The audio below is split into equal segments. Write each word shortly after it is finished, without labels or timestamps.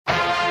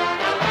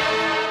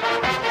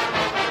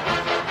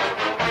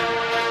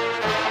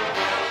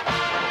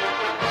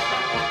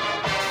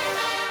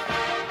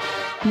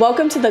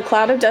Welcome to the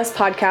Cloud of Dust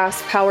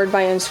podcast powered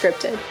by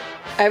Unscripted.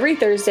 Every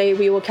Thursday,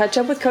 we will catch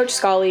up with Coach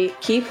Scully,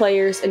 key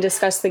players, and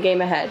discuss the game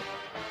ahead.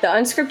 The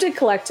Unscripted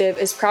Collective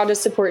is proud to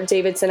support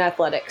Davidson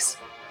Athletics.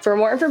 For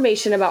more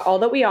information about all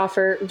that we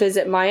offer,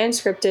 visit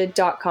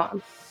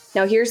myunscripted.com.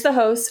 Now here's the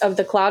host of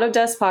the Cloud of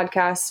Dust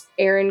podcast,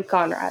 Aaron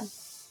Conrad.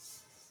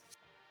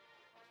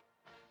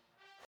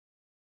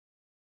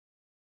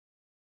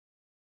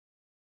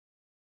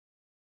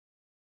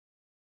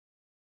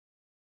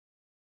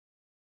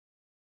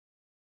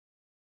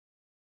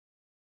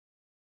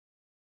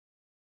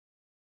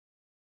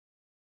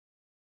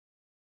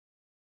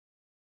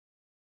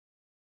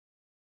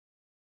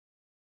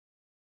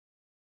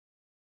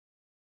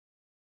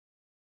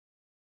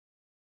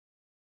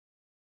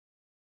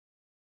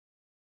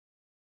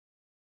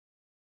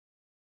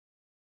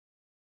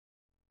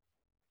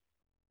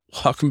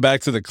 Welcome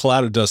back to the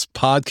Cloud of Dust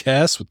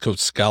podcast with Coach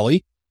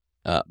Scully.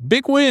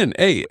 Big win.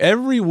 Hey,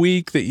 every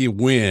week that you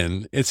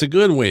win, it's a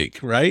good week,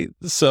 right?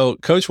 So,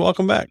 Coach,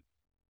 welcome back.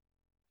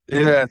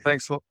 Yeah,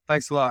 thanks a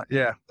lot.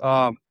 Yeah.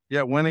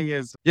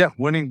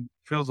 Winning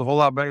feels a whole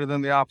lot better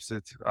than the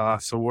opposite.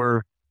 So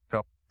we're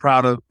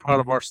proud of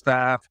our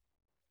staff,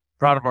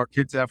 proud of our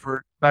kids'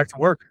 effort. Back to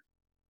work.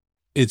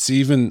 It's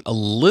even a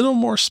little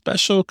more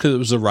special because it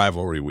was a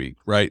rivalry week,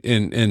 right?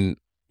 And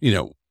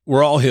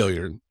we're all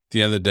Hilliard at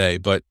the end of the day,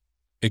 but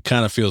it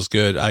kind of feels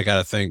good, I got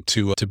to think,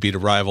 to beat a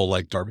rival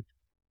like Darby.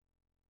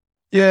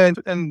 Yeah,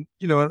 and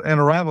a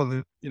rival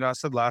that, I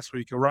said last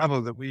week, a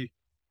rival that we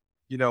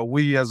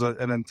as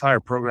an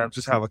entire program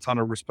just have a ton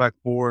of respect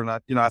for. And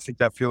I think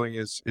that feeling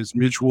is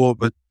mutual.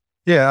 But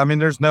yeah, I mean,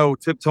 there's no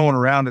tiptoeing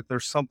around it.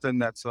 There's something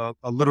that's a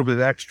little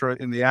bit extra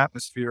in the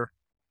atmosphere,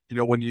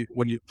 when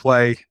you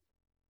play,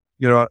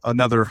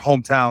 another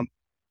hometown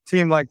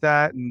team like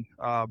that. And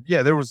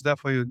there was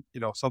definitely,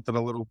 something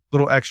a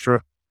little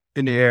extra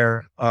in the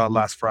air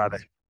last Friday.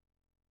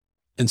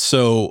 And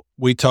so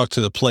we talked to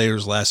the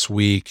players last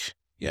week.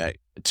 Yeah,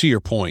 to your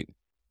point,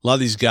 a lot of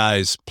these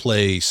guys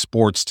play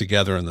sports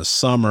together in the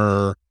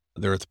summer.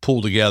 They're at the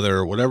pool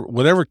together,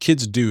 whatever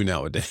kids do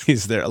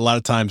nowadays. A lot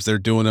of times they're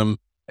doing them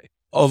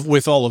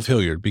with all of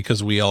Hilliard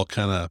because we all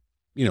kind of,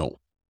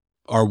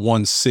 are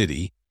one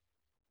city.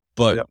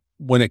 But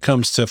when it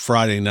comes to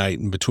Friday night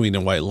and between the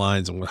white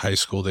lines and what high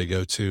school they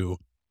go to,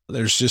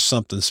 there's just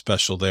something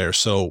special there.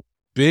 So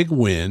big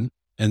win.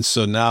 And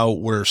so now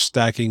we're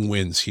stacking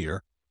wins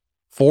here,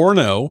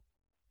 4-0,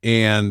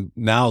 and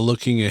now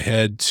looking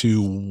ahead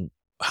to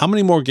how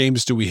many more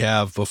games do we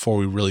have before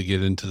we really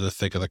get into the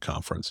thick of the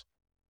conference?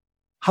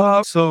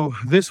 So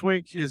this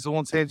week is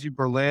Olentangy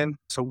Berlin,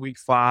 so week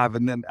 5,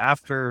 and then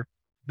after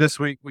this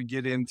week we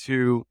get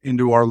into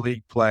our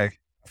league play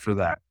after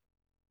that.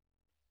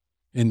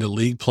 Into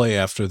league play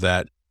after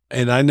that.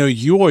 And I know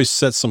you always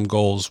set some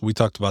goals. We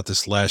talked about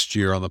this last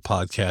year on the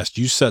podcast.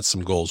 You set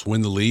some goals,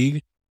 win the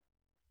league,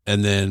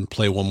 and then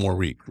play one more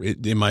week.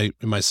 Am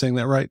I saying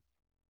that right?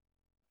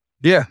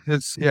 Yeah,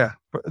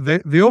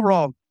 the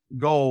overall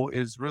goal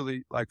is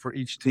really like for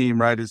each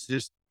team, right? Is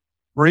just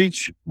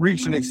reach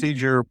and exceed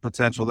your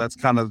potential. That's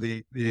kind of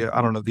the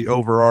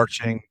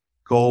overarching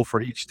goal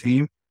for each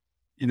team.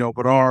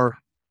 But our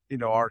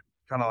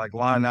kind of like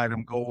line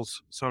item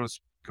goals, so to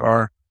speak,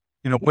 are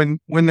win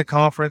the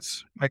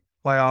conference, make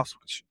the playoffs,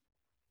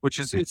 which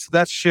is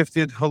that's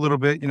shifted a little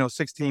bit.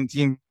 16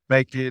 teams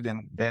make it,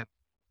 and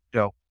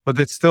but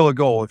it's still a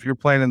goal. If you're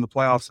playing in the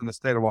playoffs in the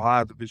state of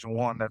Ohio, Division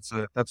I, that's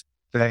a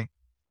thing.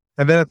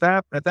 And then at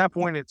that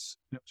point, it's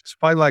just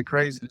fight like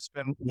crazy to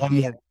spend one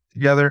year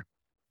together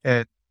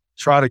and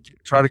try to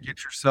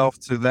get yourself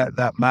to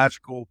that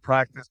magical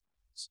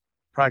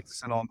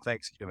practicing on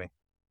Thanksgiving.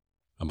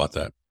 How about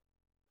that?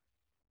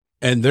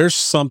 And there's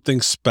something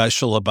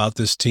special about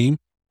this team.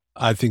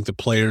 I think the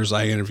players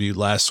I interviewed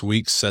last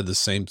week said the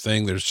same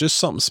thing. There's just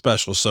something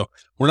special. So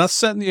we're not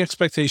setting the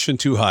expectation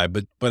too high,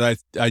 but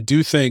I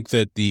do think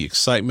that the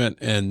excitement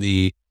and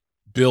the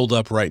build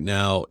up right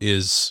now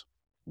is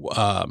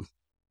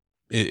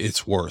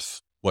it's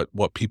worth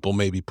what people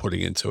may be putting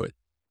into it.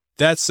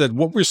 That said,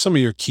 what were some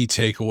of your key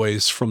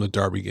takeaways from the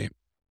Darby game?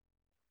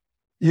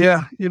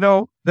 Yeah,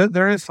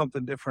 there is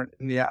something different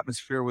in the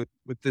atmosphere with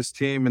this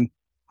team, and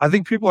I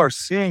think people are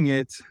seeing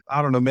it.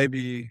 I don't know,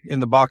 maybe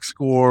in the box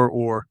score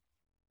or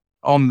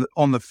on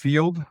the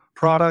field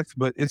product,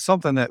 but it's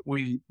something that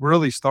we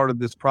really started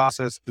this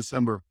process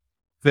December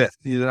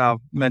 5th. I've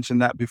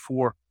mentioned that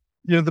before.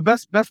 The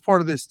best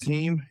part of this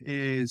team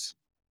is,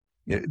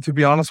 to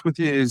be honest with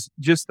you, is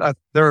just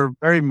they're a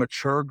very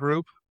mature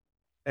group,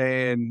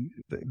 and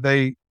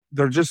they're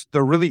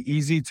really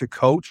easy to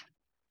coach,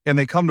 and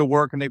they come to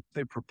work and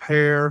they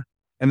prepare,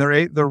 and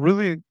they're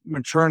really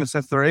mature in the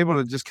sense they're able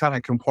to just kind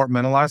of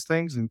compartmentalize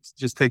things and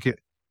just take it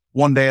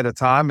one day at a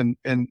time.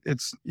 And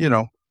it's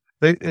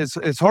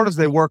as hard as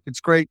they work,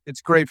 it's great.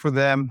 It's great for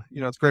them.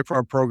 It's great for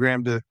our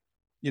program to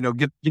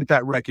get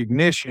that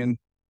recognition.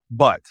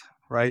 But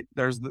right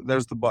there's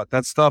the but.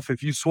 That stuff,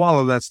 if you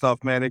swallow that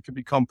stuff, man, it could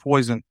become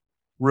poison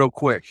real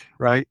quick,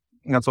 right?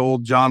 And that's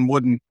old John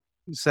Wooden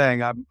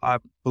saying. I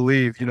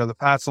believe the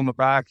pats on the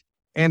back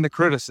and the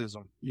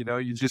criticism.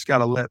 You just got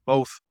to let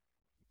both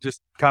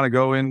just kind of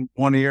go in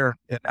one ear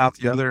and out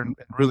the other, and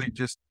really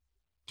just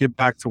get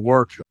back to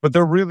work. But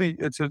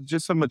it's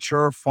just a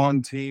mature,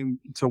 fun team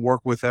to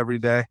work with every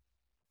day. As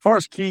far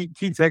as key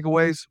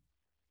takeaways,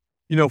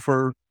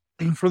 for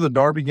the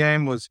Darby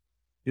game was,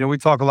 we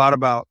talk a lot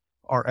about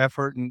our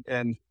effort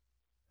and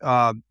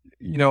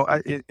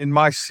in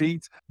my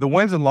seat, the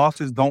wins and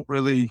losses don't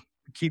really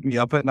keep me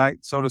up at night,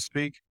 so to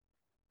speak.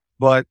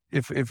 But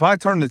if I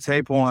turn the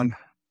tape on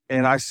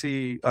and I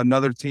see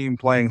another team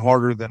playing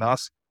harder than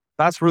us,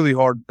 that's really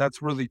hard.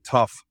 That's really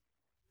tough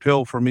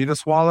pill for me to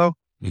swallow.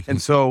 Mm-hmm.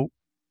 And so,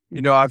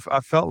 I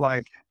felt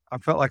like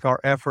our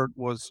effort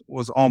was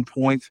on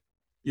point.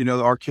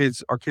 Our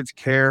kids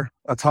care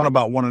a ton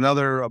about one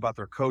another, about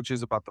their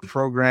coaches, about the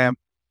program.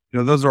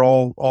 Those are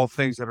all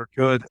things that are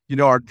good.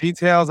 Our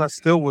details, I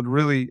still would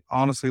really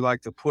honestly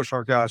like to push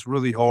our guys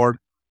really hard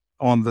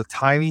on the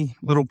tiny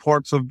little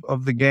parts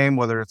of the game,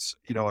 whether it's,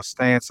 a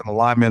stance, an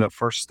alignment, a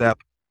first step.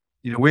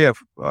 We have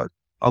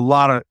a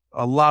lot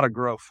of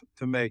growth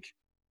to make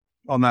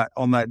on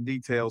that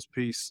details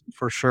piece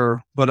for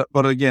sure. But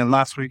again,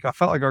 last week, I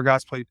felt like our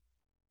guys played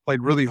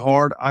really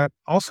hard. I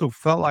also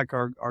felt like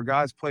our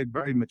guys played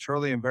very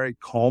maturely and very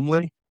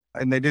calmly,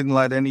 and they didn't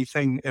let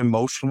anything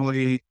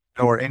emotionally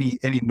or any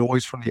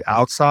noise from the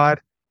outside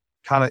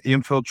kind of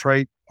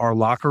infiltrate our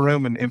locker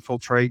room and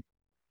infiltrate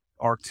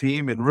our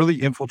team and really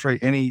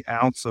infiltrate any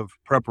ounce of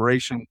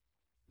preparation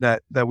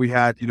that we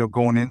had,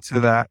 going into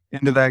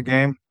that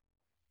game.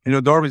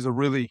 Darby's a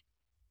really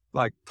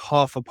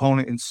tough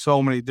opponent in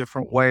so many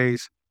different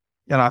ways.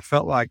 And I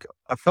felt like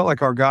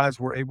our guys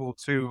were able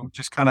to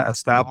just kind of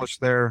establish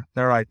their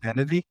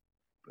identity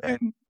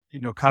and,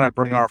 kind of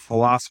bring our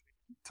philosophy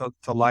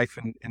to life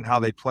and how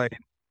they played.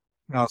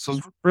 So I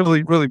was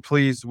really, really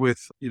pleased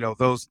with,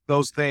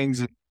 those things.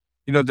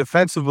 And,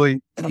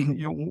 defensively,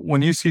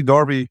 when you see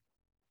Darby,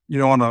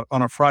 on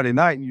a Friday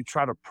night and you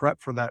try to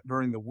prep for that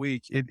during the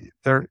week,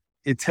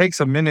 it takes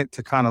a minute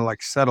to kind of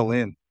settle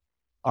in.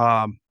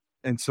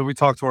 And so we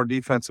talked to our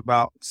defense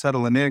about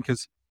settling in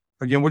because,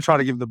 again, we're trying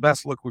to give the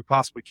best look we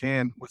possibly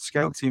can with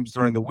scout teams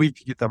during the week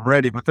to get them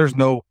ready. But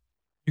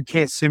you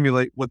can't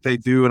simulate what they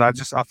do. And I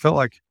felt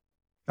like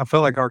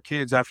our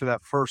kids after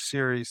that first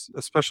series,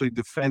 especially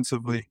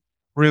defensively,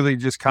 really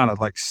just kind of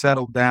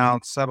settled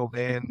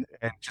in,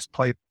 and just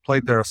played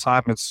their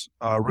assignments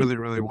really,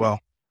 really well.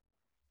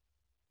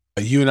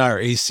 You and I are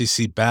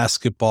ACC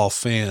basketball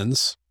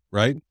fans,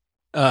 right?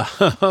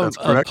 That's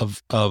correct.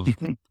 Of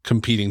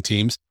competing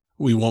teams.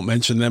 We won't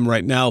mention them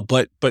right now,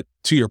 but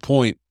to your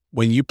point,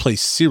 when you play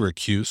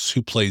Syracuse,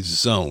 who plays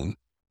zone,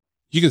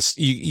 you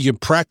can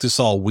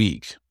practice all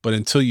week, but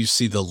until you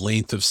see the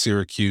length of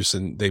Syracuse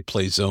and they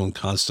play zone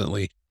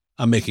constantly,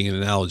 I'm making an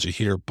analogy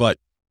here, but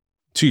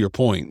to your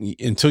point,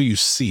 until you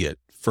see it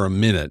for a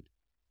minute,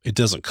 it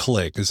doesn't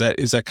click. Is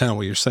that kind of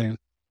what you're saying?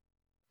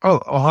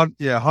 Oh,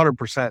 yeah,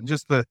 100%.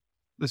 Just the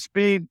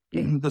speed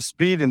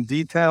and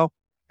detail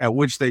at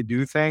which they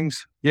do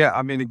things. Yeah,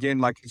 I mean,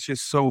 again, it's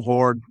just so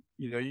hard.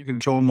 You can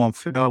show them on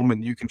film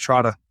and you can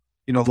try to,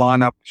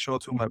 line up, show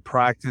it to them at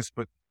practice,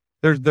 but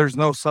there's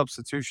no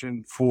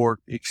substitution for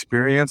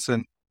experience.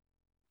 And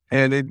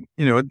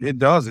it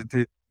does.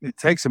 It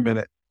takes a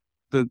minute.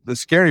 The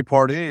scary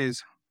part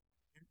is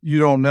you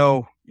don't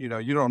know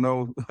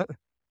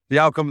the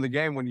outcome of the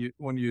game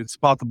when you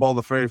spot the ball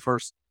the very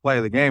first play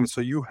of the game. So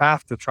you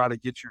have to try to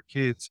get your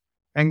kids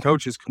and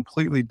coaches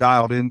completely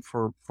dialed in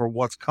for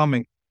what's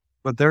coming.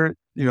 But they're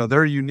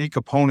a unique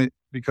opponent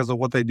because of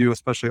what they do,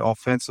 especially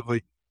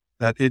offensively,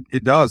 that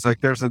it does.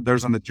 There's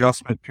an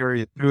adjustment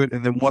period to it.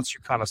 And then once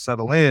you kind of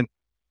settle in,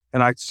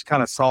 and I just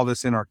kind of saw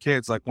this in our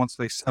kids, once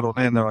they settled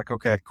in, they're like,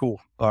 okay, cool.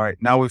 All right,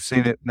 now we've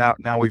seen it.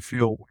 Now we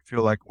feel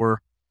like we're,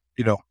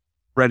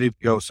 ready to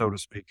go, so to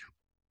speak.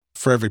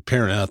 For every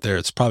parent out there,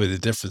 it's probably the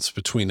difference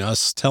between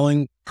us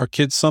telling our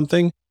kids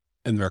something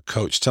and their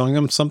coach telling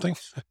them something.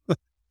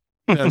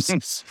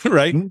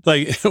 Right?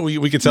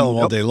 We could tell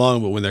them all day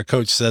long, but when their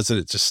coach says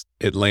it,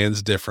 it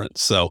lands different.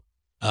 So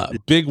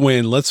big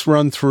win. Let's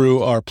run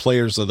through our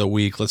players of the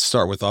week. Let's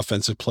start with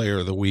offensive player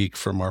of the week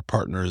from our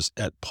partners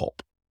at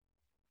Pulp.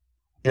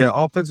 Yeah,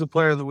 offensive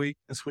player of the week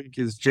this week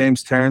is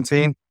James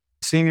Tarantine,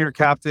 senior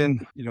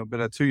captain,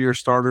 been a 2-year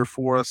starter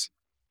for us.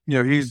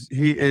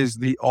 He is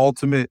the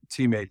ultimate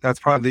teammate. That's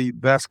probably the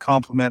best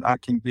compliment I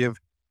can give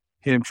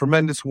him.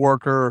 Tremendous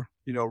worker,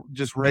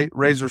 just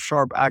razor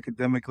sharp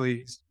academically.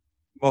 He's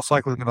most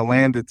likely going to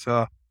land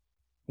at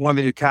one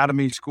of the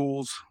academy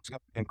schools. He's going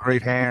to be in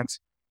great hands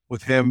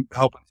with him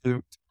helping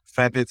to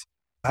defend it.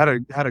 Had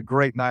a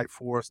great night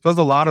for us. Does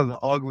a lot of the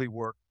ugly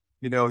work.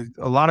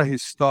 A lot of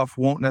his stuff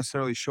won't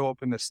necessarily show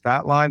up in the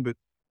stat line, but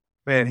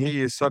man, he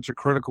is such a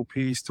critical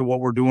piece to what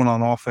we're doing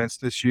on offense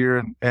this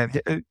year.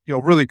 And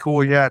really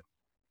cool. He had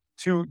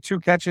two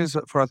catches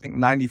for, I think,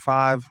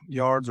 95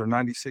 yards or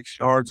 96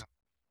 yards.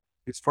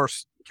 His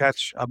first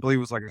catch, I believe,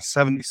 was like a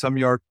 70-some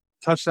yard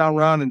touchdown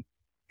run. And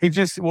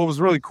what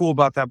was really cool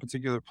about that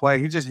particular play,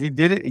 he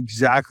did it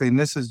exactly. And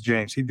this is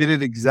James. He did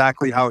it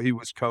exactly how he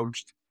was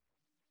coached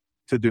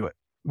to do it.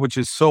 which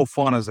is so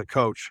fun as a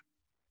coach,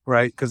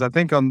 right? Because I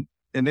think and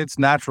it's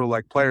natural,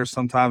 like players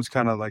sometimes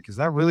kind of like, is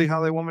that really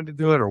how they want me to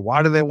do it? Or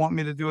why do they want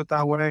me to do it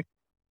that way?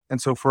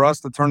 And so for us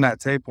to turn that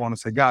tape on and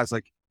say, guys,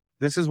 like,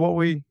 this is what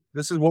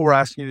we're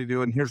asking you to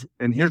do.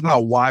 And here's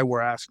not why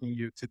we're asking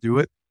you to do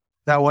it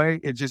that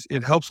way.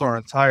 It helps our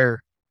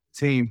entire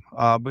team.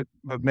 But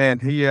man,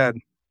 he had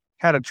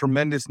a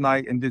tremendous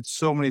night and did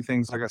so many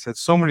things. Like I said,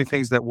 so many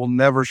things that will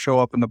never show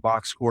up in the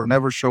box score,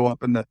 never show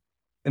up in the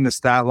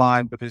stat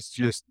line, but it's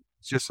just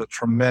a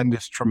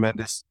tremendous,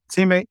 tremendous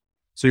teammate.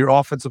 So your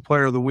offensive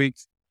player of the week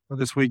for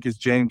this week is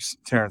James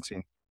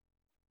Tarantine.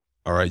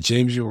 All right,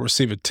 James, you'll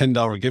receive a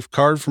 $10 gift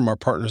card from our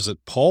partners at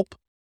Pulp.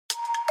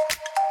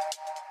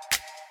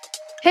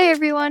 Hey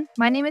everyone,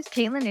 my name is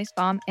Caitlin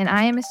Nussbaum, and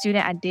I am a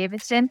student at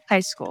Davidson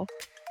High School.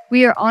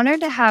 We are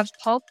honored to have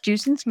Pulp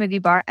Juice and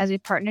Smoothie Bar as a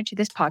partner to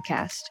this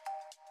podcast.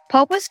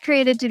 Pulp was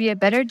created to be a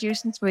better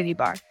juice and smoothie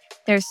bar.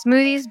 Their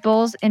smoothies,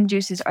 bowls, and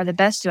juices are the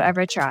best you'll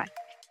ever try.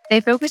 They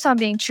focus on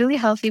being truly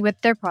healthy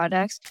with their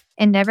products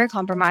and never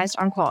compromised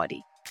on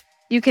quality.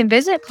 You can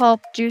visit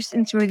Pulp Juice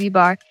and Smoothie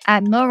Bar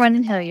at Mill Run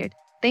in Hilliard.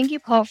 Thank you,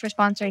 Pulp, for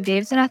sponsoring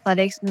Davidson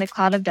Athletics and the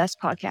Cloud of Dust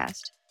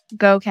podcast.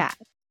 Go Cat.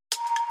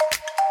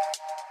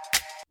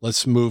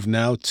 Let's move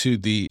now to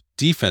the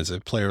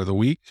defensive player of the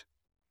week.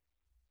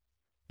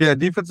 Yeah,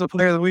 defensive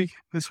player of the week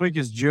this week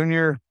is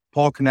junior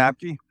Paul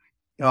Kanapke.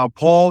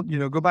 Paul,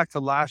 go back to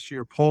last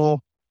year.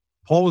 Paul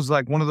was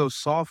like one of those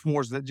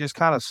sophomores that just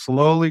kind of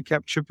slowly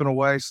kept chipping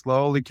away,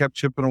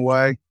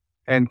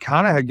 and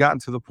kind of had gotten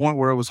to the point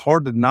where it was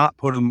hard to not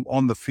put him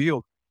on the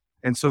field.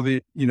 And so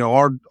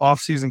our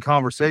offseason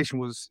conversation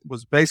was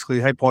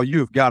basically, hey, Paul,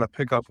 you've got to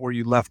pick up where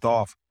you left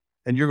off,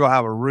 and you're going to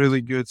have a really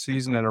good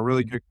season and a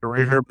really good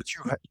career, but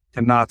you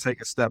cannot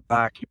take a step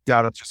back. You've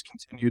got to just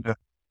continue to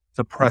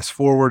press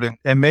forward.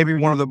 And maybe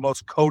one of the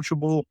most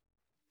coachable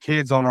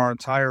kids on our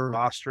entire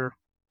roster.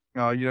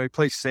 He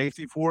plays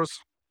safety for us.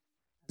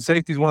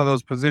 Safety is one of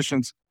those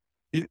positions.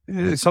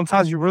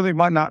 Sometimes you really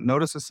might not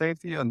notice a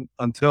safety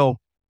until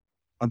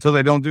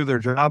they don't do their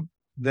job.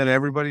 Then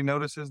everybody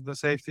notices the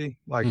safety.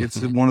 Like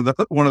it's one of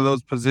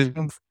those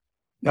positions.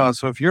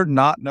 So if you're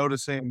not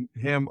noticing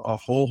him a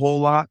whole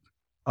lot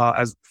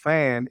as a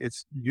fan,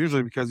 it's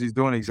usually because he's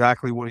doing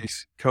exactly what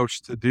he's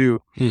coached to do.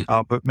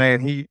 But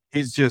man, he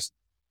does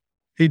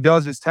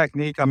his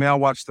technique. I mean, I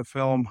watch the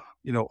film,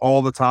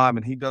 all the time,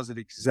 and he does it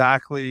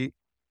exactly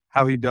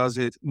how he does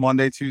it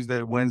Monday,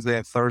 Tuesday, Wednesday,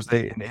 and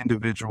Thursday in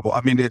individual.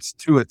 I mean, it's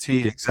to a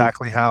T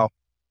exactly how,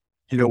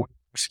 we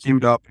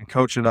schemed up and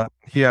coach it up.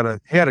 He had a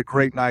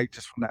great night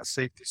just from that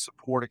safety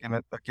support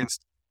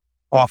against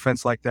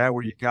offense like that,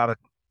 where you got to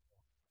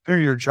do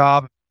your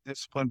job,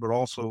 discipline, but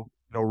also,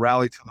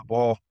 rally to the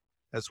ball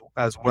as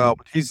well.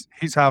 But he's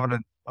having a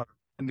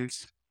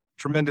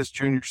tremendous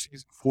junior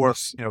season for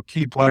us,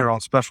 key player on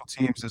special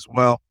teams as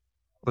well.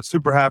 But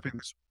super happy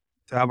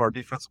to have our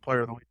defensive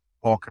player of the week,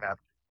 Paul Kanapke.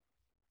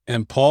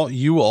 And Paul,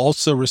 you will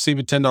also receive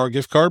a $10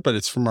 gift card, but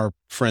it's from our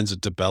friends at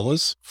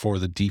Dibella's for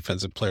the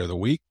defensive player of the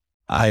week.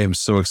 I am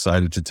so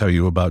excited to tell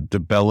you about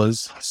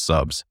Dibella's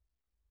subs.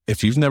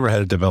 If you've never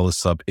had a Dibella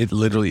sub, it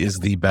literally is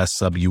the best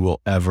sub you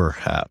will ever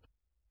have.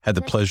 Had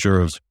the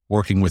pleasure of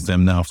working with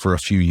them now for a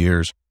few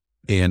years,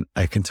 and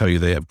I can tell you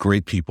they have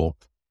great people,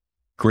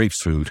 great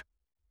food,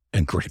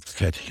 and great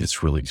fit.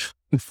 It's really,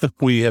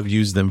 we have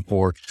used them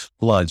for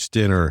lunch,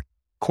 dinner,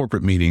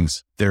 corporate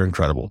meetings. They're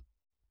incredible.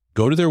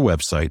 Go to their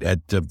website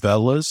at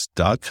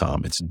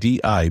dibellas.com. It's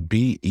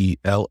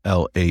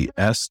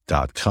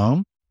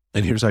DIBELLAS.com.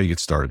 And here's how you get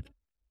started.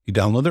 You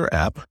download their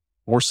app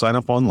or sign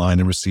up online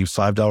and receive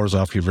 $5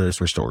 off your very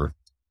first order.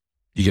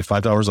 You get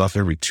 $5 off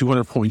every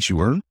 200 points you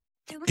earn,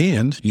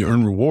 and you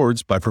earn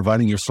rewards by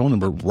providing your phone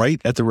number right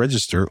at the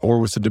register or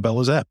with the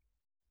Dibellas app.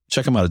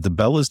 Check them out at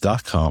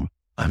dibellas.com.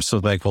 I'm so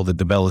thankful that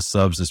Dibella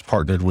Subs is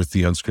partnered with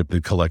the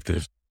Unscripted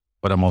Collective,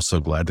 but I'm also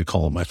glad to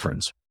call them my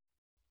friends.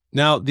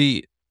 Now,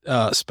 the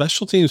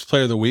special teams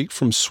player of the week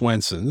from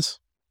Swenson's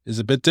is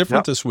a bit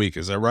different this week.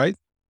 Is that right?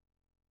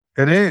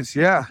 It is,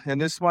 yeah.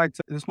 And this might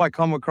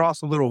come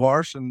across a little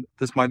harsh, and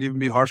this might even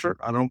be harsher.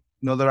 I don't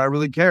know that I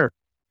really care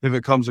if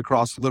it comes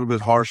across a little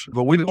bit harsh,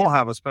 but we don't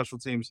have a special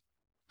teams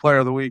player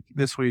of the week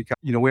this week.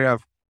 We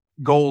have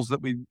goals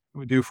that we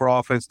do for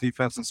offense,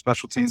 defense, and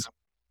special teams.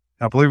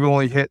 I believe we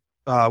only hit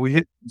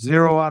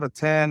 0 out of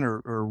 10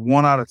 or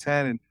 1 out of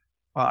 10. And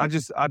I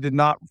was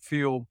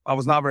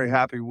not very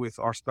happy with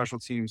our special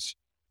teams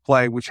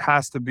play, which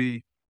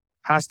we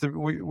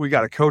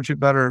got to coach it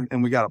better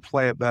and we got to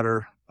play it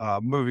better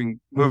moving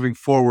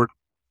forward.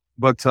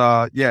 But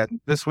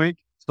this week,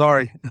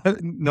 sorry,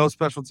 no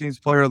special teams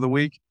player of the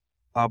week.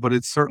 But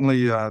it's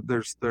certainly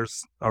there's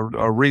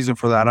a reason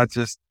for that. I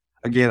just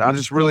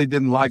really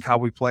didn't like how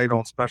we played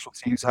on special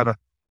teams. Had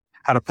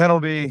a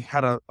penalty,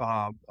 had a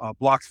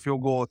blocked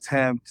field goal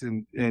attempt,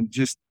 and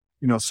just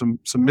some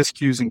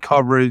miscues in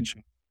coverage.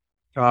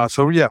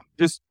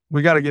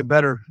 We got to get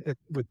better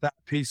with that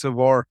piece of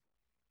our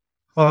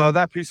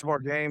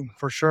game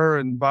for sure.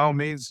 And by all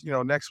means,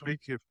 next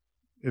week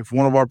if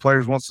one of our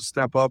players wants to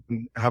step up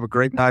and have a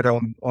great night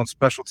on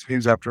special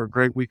teams after a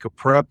great week of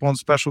prep on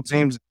special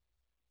teams,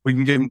 we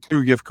can give them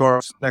 2 gift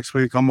cards next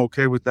week. I'm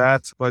okay with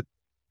that. But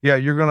yeah,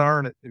 you're going to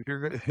earn it.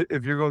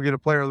 If you're going to get a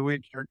player of the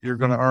week, you're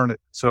going to earn it.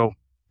 So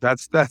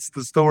that's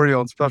the story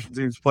on special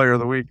teams player of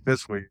the week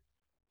this week.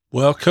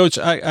 Well, Coach,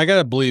 I got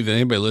to believe that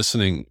anybody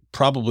listening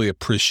probably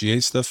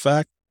appreciates the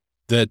fact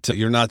that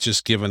you're not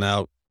just giving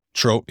out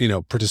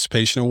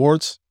participation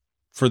awards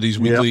for these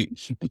weekly.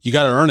 You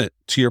got to earn it,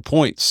 to your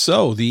point.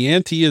 So the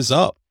ante is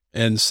up.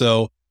 And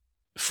so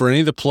for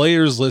any of the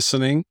players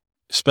listening,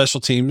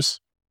 special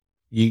teams,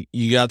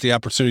 you got the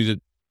opportunity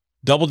to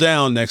double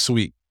down next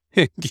week.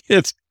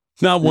 Get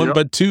not one,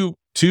 but two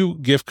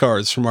gift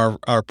cards from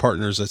our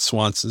partners at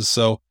Swenson.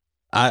 So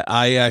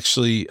I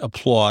actually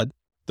applaud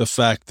the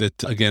fact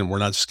that, again, we're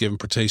not just giving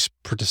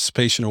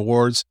participation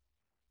awards.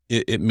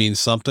 It means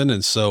something.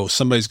 And so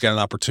somebody's got an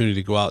opportunity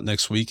to go out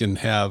next week and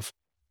have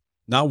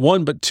not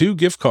 1, but 2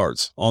 gift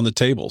cards on the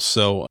table.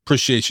 So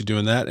appreciate you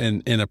doing that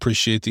and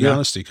appreciate the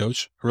honesty,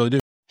 Coach. I really do.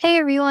 Hey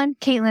everyone,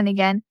 Caitlin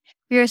again.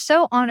 We are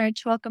so honored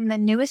to welcome the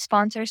newest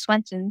sponsor,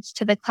 Swenson's,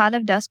 to the Cloud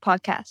of Dust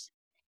podcast.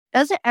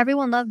 Doesn't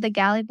everyone love the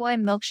Galley Boy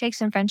milkshakes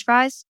and french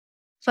fries?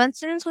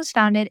 Swenson's was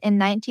founded in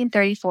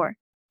 1934.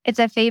 It's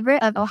a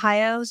favorite of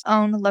Ohio's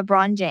own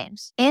LeBron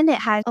James, and it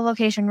has a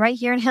location right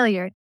here in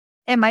Hilliard.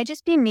 It might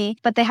just be me,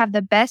 but they have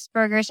the best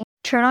burgers.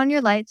 Turn on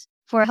your lights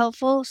for a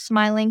helpful,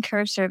 smiling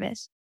curb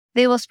service.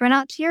 They will sprint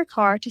out to your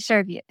car to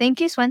serve you.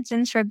 Thank you,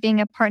 Swenson's, for being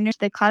a partner to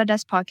the Cloud of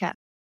Dust podcast.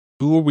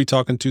 Who are we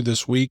talking to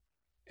this week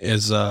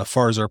as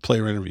far as our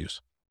player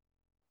interviews?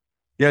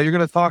 Yeah, you're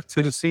going to talk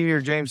to the senior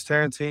James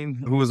Tarantine,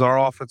 who was our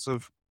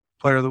offensive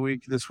player of the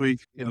week this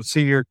week.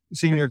 Senior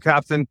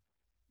captain,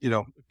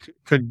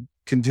 could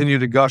continue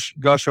to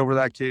gush over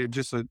that kid.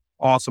 Just an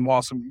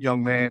awesome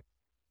young man.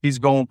 He's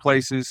going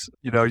places.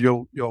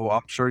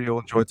 I'm sure you'll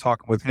enjoy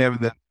talking with him.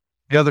 And then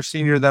the other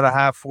senior that I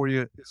have for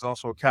you is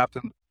also a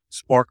captain,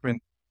 Sparkman,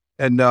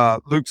 and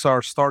Luke's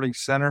our starting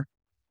center.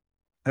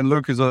 And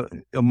Luke is a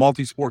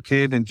multi-sport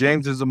kid, and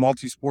James is a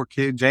multi-sport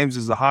kid. James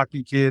is a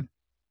hockey kid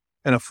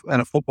and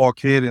a football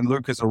kid, and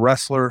Luke is a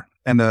wrestler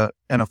and a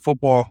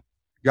football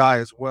guy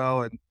as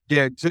well. And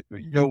yeah,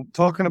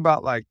 talking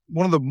about like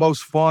one of the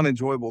most fun,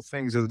 enjoyable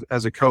things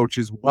as a coach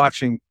is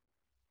watching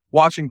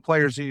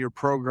players in your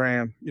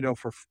program,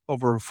 for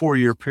over a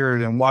 4-year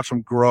period, and watch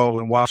them grow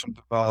and watch them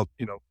develop,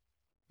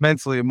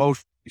 mentally,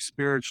 emotionally,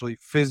 spiritually,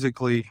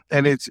 physically.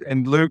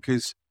 And Luke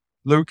is,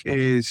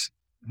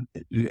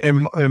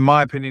 in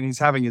my opinion, he's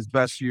having his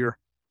best year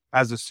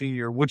as a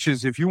senior, which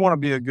is, if you want to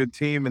be a good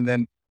team and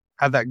then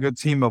have that good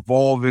team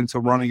evolve into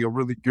running a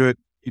really good,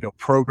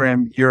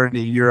 program year in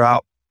and year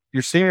out,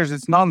 your seniors,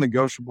 it's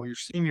non-negotiable. Your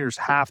seniors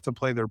have to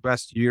play their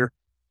best year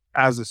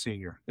as a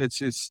senior.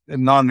 It's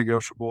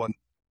non-negotiable. And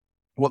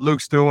what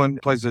Luke's doing,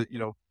 plays a,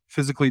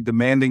 physically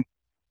demanding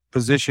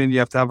position. You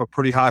have to have a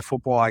pretty high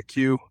football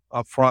IQ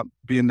up front,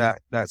 being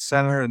that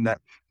center, and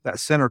that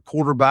center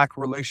quarterback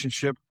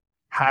relationship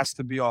has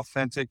to be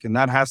authentic, and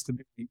that has to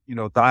be,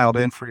 dialed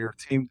in for your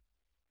team,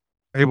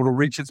 able to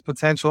reach its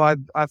potential,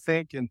 I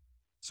think. And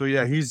so,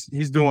 yeah, he's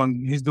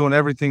doing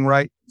everything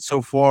right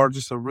so far.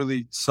 Just a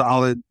really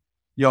solid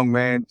young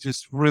man,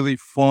 just really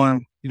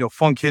fun,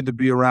 fun kid to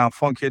be around,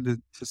 fun kid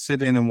to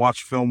sit in and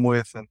watch film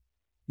with, and,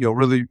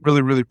 really,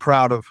 really, really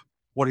proud of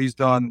what he's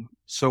done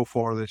so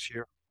far this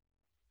year.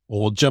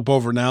 Well, we'll jump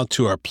over now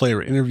to our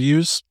player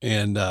interviews,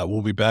 and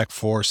we'll be back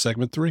for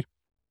segment 3.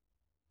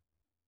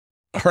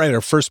 All right,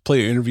 our first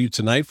player interview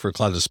tonight for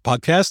Cloud of Dust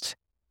podcast.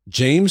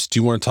 James, do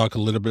you want to talk a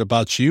little bit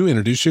about you,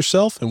 introduce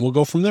yourself, and we'll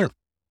go from there?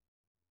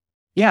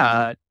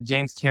 Yeah,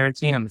 James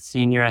Tarantine. I'm a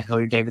senior at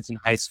Hilliard Davidson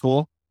High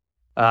School.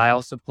 I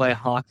also play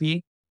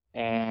hockey,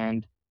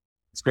 and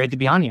it's great to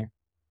be on here.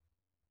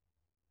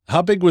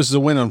 How big was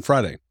the win on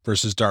Friday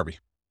versus Darby?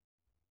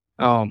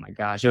 Oh my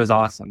gosh, it was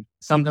awesome.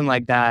 Something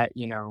like that,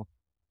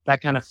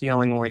 that kind of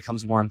feeling only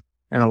comes once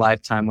in a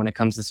lifetime when it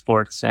comes to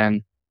sports.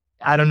 And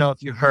I don't know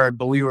if you heard,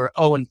 but we were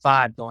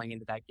 0-5 going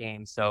into that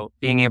game. So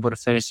being able to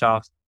finish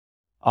off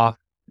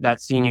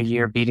that senior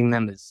year beating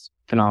them is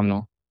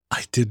phenomenal.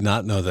 I did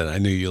not know that. I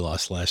knew you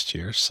lost last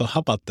year. So how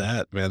about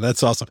that, man?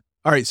 That's awesome.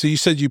 All right. So you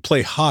said you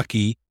play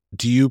hockey.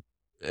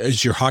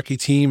 Is your hockey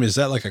team, is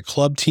that like a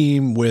club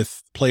team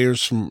with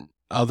players from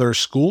other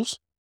schools?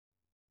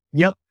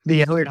 Yep. The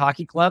Hilliard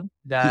Hockey Club.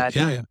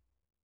 It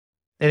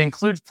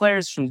includes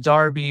players from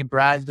Darby,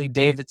 Bradley,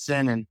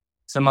 Davidson, and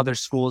some other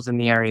schools in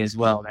the area as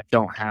well that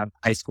don't have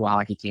high school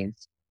hockey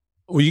teams.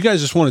 Well, you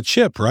guys just won a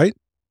chip, right?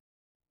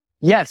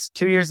 Yes.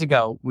 2 years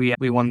ago, we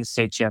won the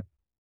state chip.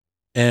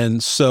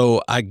 And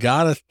so I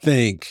got to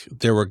think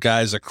there were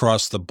guys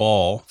across the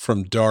ball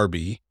from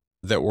Darby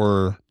that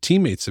were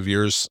teammates of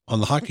yours on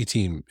the hockey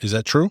team. Is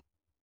that true?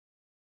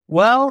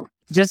 Well,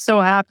 just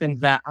so happens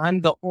that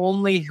I'm the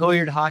only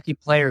Hilliard hockey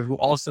player who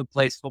also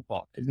plays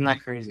football. Isn't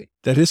that crazy?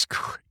 That is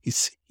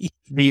crazy.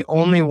 The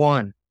only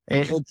one.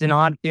 It's an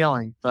odd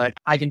feeling, but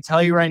I can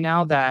tell you right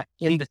now that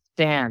in the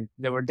stand,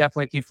 there were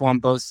definitely people on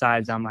both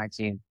sides on my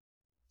team.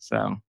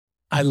 So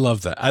I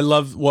love that.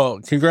 Well,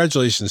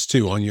 congratulations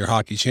too on your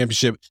hockey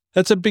championship.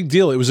 That's a big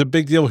deal. It was a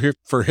big deal here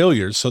for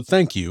Hilliard. So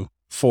thank you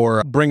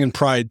for bringing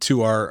pride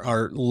to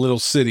our little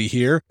city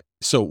here.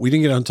 So we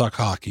didn't get on to talk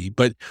hockey,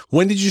 but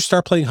when did you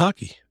start playing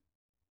hockey?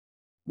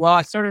 Well,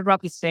 I started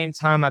about the same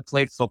time I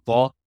played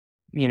football,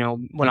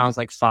 when I was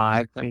like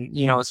 5. And,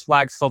 it's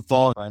flag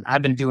football. And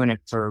I've been doing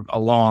it for a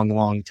long,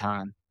 long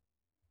time.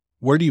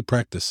 Where do you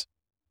practice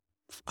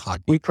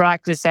hockey? We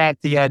practice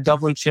at the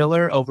Dublin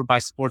Chiller over by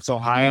Sports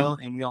Ohio,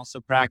 and we also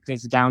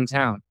practice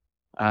downtown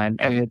and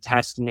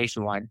attached to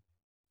Nationwide.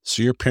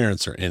 So your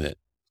parents are in it.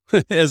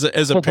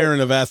 As a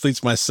parent of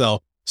athletes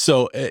myself,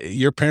 so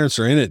your parents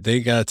are in it. They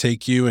got to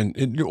take you,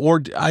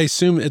 or I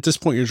assume at this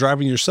point you're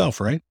driving yourself,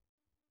 right?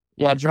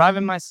 Yeah,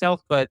 driving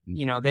myself, but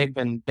they've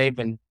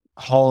been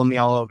hauling me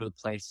all over the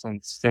place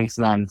since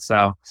then.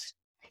 So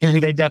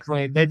they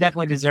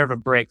definitely deserve a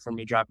break from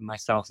me driving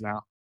myself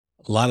now.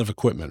 A lot of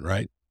equipment,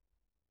 right?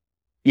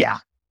 Yeah,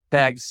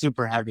 bag's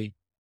super heavy.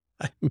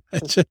 I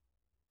imagine.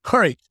 All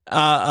right.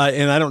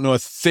 And I don't know a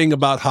thing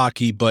about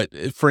hockey, but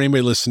for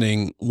anybody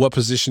listening, what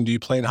position do you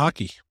play in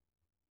hockey?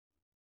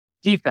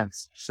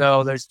 Defense.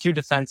 So there's 2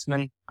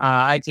 defensemen.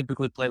 I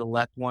typically play the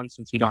left one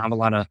since we don't have a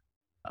lot of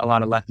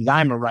lefties.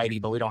 I'm a righty,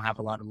 but we don't have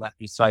a lot of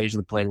lefties, so I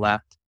usually play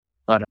left.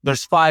 But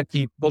there's 5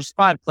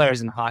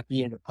 players in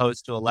hockey as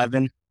opposed to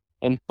 11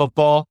 in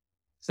football.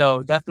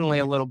 So definitely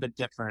a little bit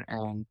different.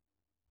 And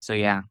so,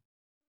 yeah.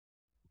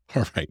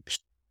 All right.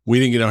 We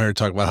didn't get on here to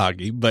talk about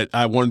hockey, but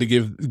I wanted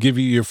to give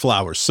you your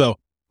flowers. So,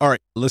 all right,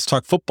 let's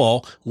talk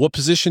football. What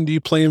position do you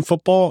play in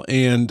football,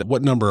 and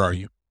what number are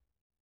you?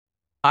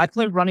 I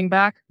play running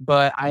back,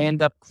 but I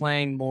end up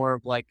playing more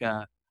of like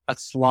a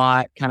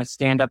slot kind of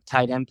stand-up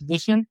tight end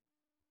position.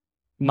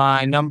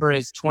 My number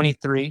is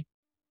 23.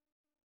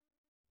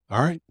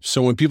 All right.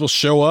 So when people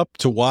show up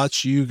to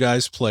watch you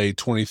guys play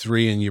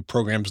 23 and your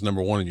program's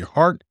number 1 in your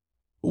heart,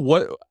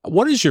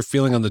 what is your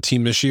feeling on the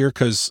team this year?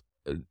 Because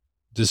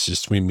this is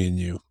just between me and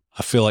you.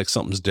 I feel like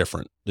something's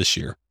different this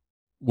year.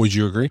 Would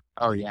you agree?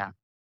 Oh, yeah.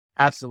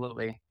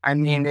 Absolutely. I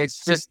mean,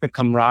 it's just the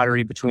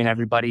camaraderie between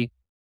everybody.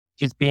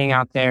 Just being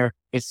out there.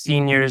 It's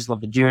seniors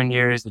love the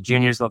juniors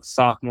love the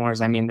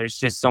sophomores. I mean, there's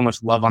just so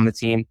much love on the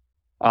team.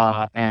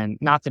 And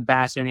not to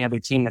bash any other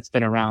team that's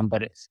been around,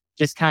 but it's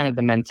just kind of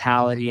the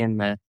mentality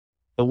and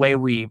the way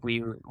we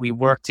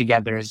work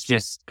together is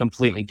just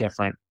completely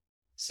different.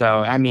 So,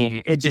 I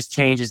mean, it just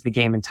changes the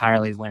game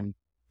entirely when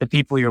the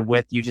people you're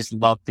with, you just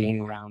love being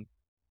around,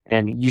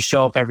 and you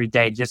show up every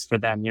day just for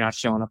them. You're not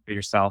showing up for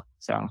yourself.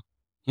 So,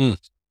 Well,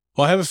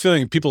 I have a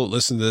feeling people that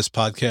listen to this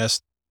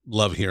podcast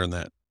love hearing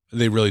that.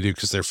 They really do,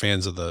 because they're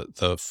fans of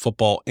the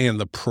football and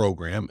the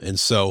program. And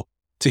so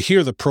to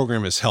hear the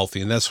program is healthy,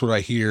 and that's what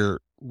I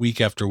hear week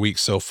after week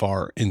so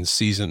far in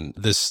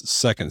this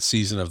second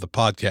season of the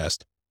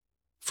podcast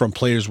from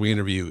players we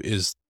interview,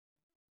 is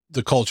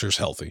the culture's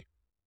healthy.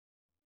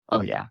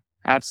 Oh, yeah,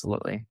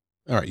 absolutely.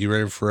 All right. You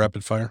ready for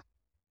rapid fire?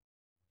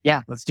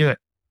 Yeah, let's do it.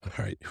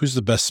 All right. Who's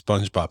the best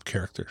SpongeBob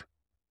character?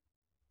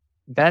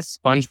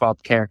 Best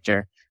SpongeBob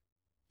character.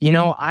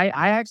 I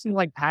actually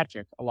like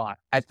Patrick a lot.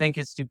 I think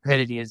his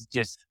stupidity is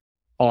just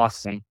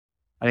awesome.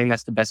 I think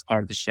that's the best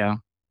part of the show.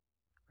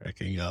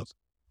 Cracking up.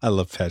 I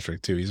love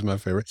Patrick too. He's my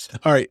favorite.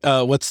 All right.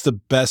 What's the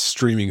best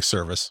streaming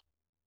service?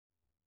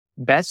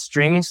 Best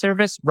streaming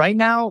service right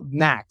now,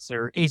 Max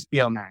or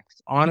HBO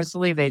Max.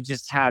 Honestly, they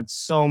just had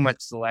so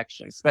much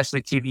selection,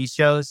 especially TV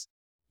shows.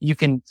 You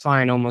can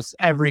find almost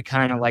every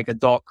kind of like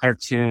adult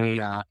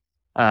cartoon,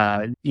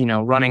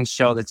 running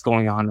show that's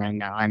going on right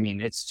now. I mean,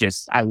 it's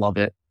just, I love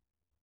it.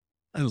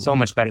 So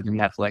much better than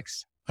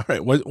Netflix. All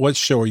right. What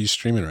show are you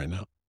streaming right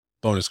now?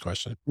 Bonus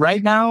question.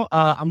 Right now,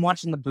 I'm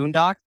watching The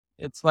Boondocks.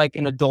 It's like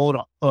an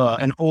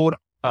old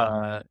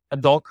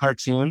adult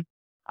cartoon.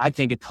 I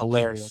think it's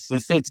hilarious.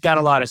 It's got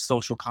a lot of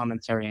social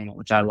commentary in it,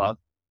 which I love.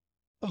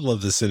 I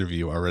love this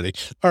interview already.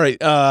 All right.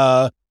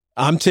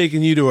 I'm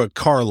taking you to a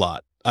car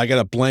lot. I got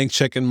a blank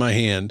check in my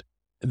hand.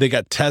 They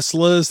got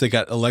Teslas. They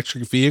got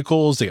electric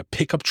vehicles. They got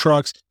pickup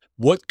trucks.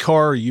 What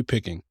car are you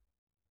picking?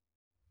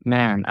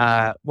 Man,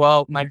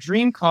 well, my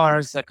dream car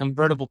is a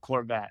convertible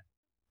Corvette,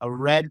 a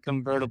red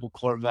convertible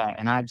Corvette.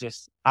 And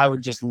I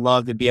would just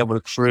love to be able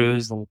to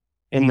cruise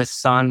in the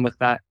sun with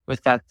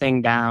that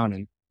thing down.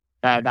 And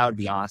that would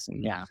be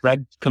awesome. Yeah.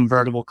 Red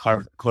convertible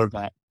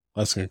Corvette.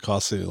 That's going to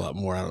cost you a lot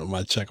more. I don't know.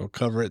 My check will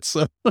cover it.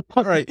 So,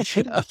 all right.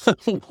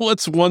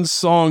 What's one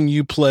song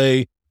you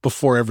play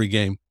before every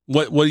game?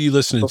 What are you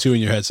listening to in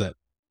your headset?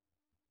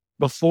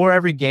 Before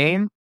every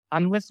game,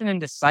 I'm listening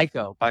to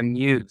Psycho by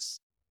Muse.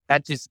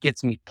 That just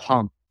gets me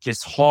pumped.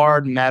 Just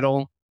hard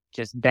metal,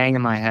 just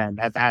banging my head.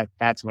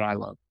 That's what I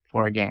love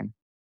for a game.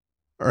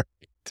 All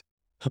right.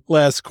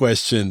 Last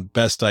question.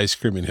 Best ice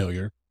cream in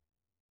Hilliard?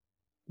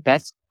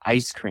 Best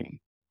ice cream.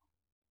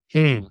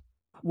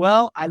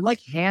 Well, I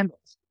like Handles.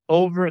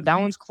 That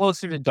one's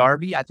closer to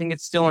Darby. I think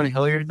it's still in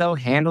Hilliard though.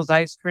 Handles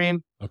ice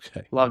cream.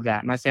 Okay. Love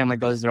that. My family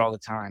goes there all the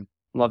time.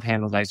 Love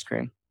Handles ice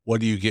cream. What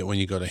do you get when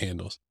you go to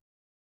Handles?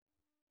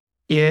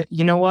 Yeah,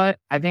 you know what?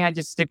 I think I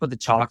just stick with the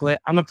chocolate.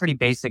 I'm a pretty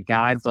basic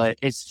guy, but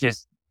it's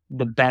just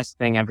the best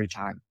thing every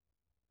time.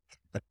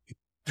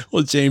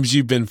 Well, James,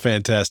 you've been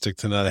fantastic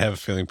tonight. I have a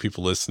feeling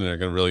people listening are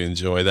going to really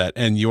enjoy that.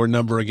 And your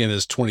number again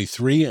is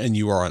 23, and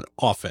you are on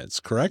offense,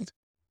 correct?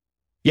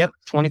 Yep,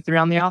 23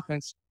 on the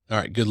offense. All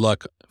right. Good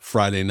luck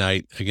Friday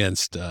night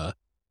against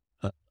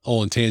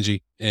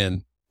Olentangy,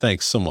 and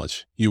thanks so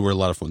much. You were a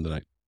lot of fun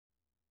tonight.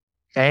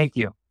 Thank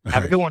you.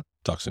 Have a good one.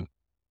 Talk soon.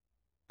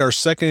 Our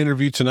second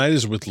interview tonight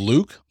is with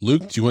Luke.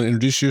 Luke, do you want to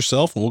introduce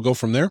yourself, and we'll go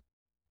from there?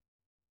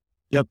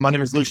 Yep, my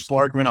name is Luke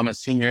Sparkman. I'm a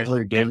senior at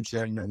Hilliard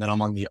Davidson, and then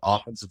I'm on the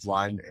offensive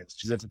line, and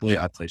specifically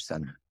I play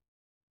center.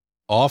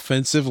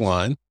 Offensive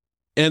line.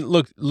 And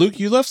look, Luke,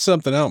 you left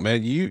something out,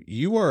 man.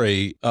 You are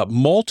a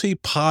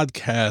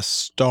multi-podcast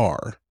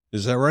star.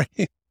 Is that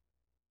right?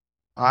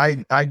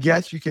 I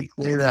guess you could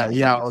say that.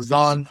 Yeah, I was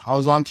on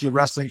to a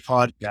wrestling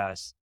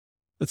podcast.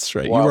 That's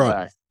right.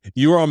 Wow.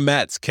 You were on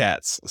Matt's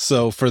Cats.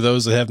 So for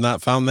those that have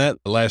not found that,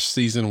 last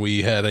season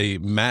we had a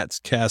Matt's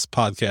Cast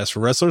podcast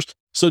for wrestlers.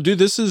 So, dude,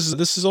 this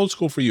is old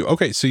school for you.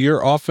 Okay, so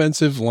you're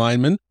offensive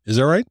lineman. Is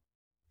that right?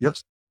 Yep.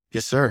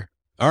 Yes, sir.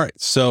 All right.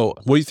 So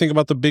what do you think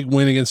about the big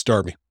win against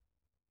Darby?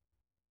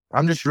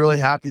 I'm just really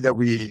happy that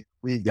we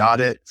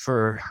got it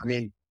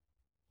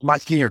my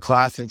senior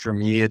class, and for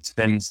me, it's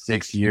been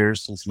 6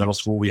 years since middle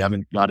school. We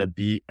haven't got to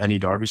beat any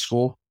Darby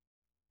school.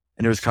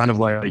 And it was kind of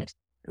like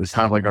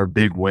our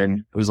big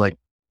win. It was like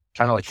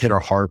kind of like hit our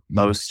heart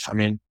most.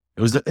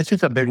 It's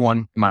just a big one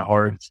in my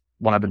heart,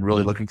 one I've been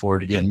really looking forward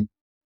to getting.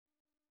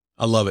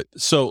 I love it.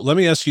 So let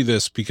me ask you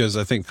this, because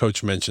I think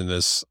Coach mentioned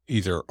this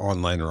either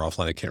online or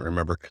offline. I can't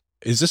remember.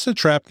 Is this a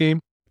trap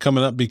game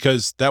coming up?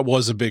 Because that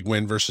was a big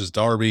win versus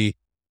Darby.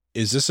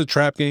 Is this a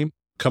trap game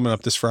coming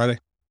up this Friday?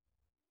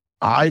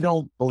 I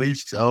don't believe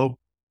so.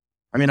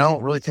 I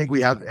don't really think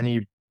we have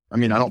I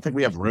don't think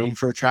we have room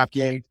for a trap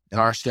game in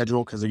our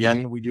schedule. Cause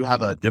again, we do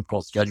have a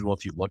difficult schedule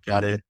if you look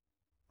at it.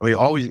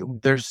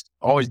 There's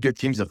always good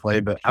teams to play,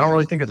 but I don't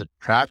really think it's a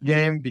trap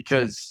game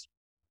because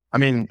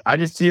I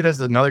just see it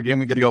as another game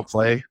we get to go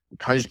play.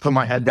 I just put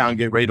my head down,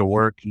 get ready to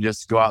work, and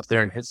just go out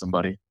there and hit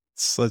somebody.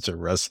 Such a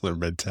wrestler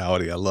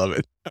mentality. I love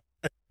it.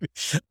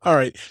 All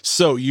right.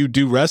 So you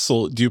do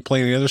wrestle. Do you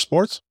play any other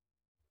sports?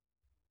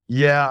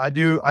 Yeah, I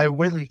do. I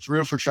went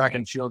through for track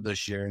and field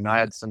this year, and I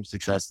had some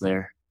success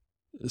there.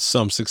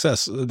 Some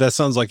success. That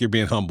sounds like you're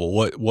being humble.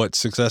 What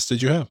success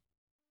did you have?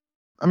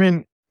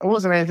 It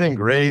wasn't anything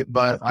great,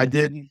 but I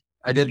did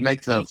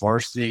make the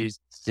varsity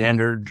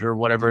standard or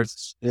whatever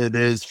it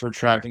is for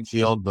track and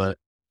field. But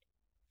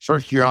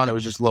first year on, it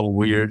was just a little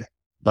weird,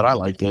 but I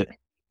liked it.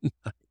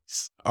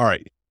 Nice. All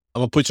right.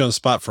 I'm going to put you on the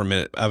spot for a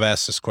minute. I've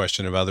asked this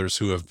question of others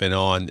who have been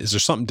on. Is there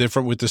something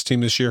different with this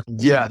team this year?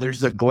 Yeah,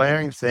 there's a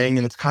glaring thing,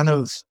 and it's kind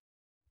of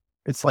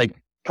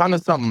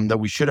something that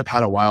we should have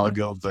had a while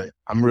ago, but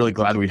I'm really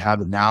glad we have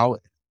it now.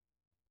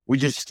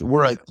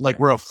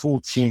 We're a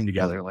full team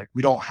together. Like,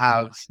 we don't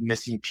have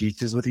missing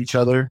pieces with each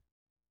other.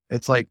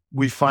 It's like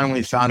we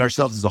finally found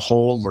ourselves as a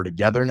whole, and we're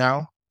together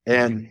now.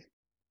 And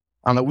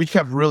I don't know, we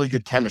have really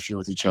good chemistry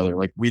with each other.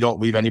 Like, we don't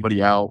leave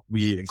anybody out.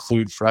 We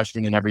include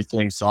freshmen and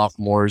everything,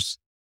 sophomores.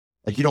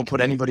 Like, you don't put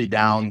anybody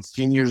down.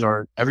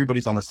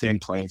 Everybody's on the same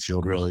playing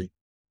field, really.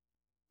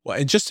 Well,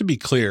 and just to be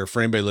clear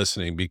for anybody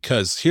listening,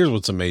 because here's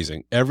what's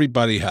amazing.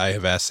 Everybody I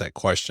have asked that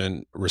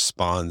question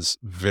responds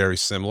very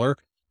similar.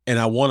 And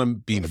I want to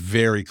be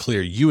very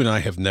clear. You and I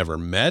have never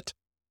met.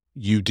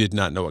 You did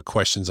not know what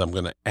questions I'm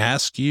going to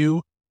ask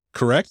you,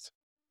 correct?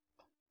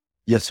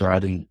 Yes, sir. I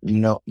didn't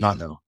not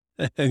know.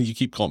 And you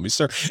keep calling me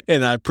sir.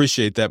 And I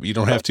appreciate that, but you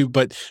don't have to.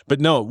 But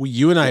no,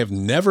 you and I have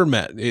never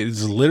met. It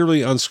is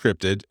literally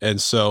unscripted.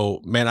 And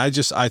so, man, I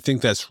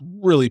think that's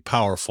really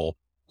powerful.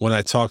 When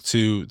I talk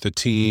to the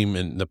team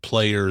and the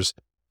players,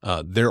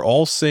 they're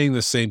all saying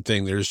the same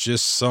thing. There's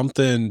just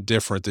something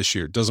different this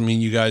year. Doesn't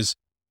mean you guys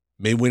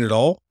may win it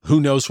all.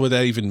 Who knows what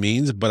that even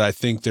means? But I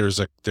think there's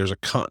a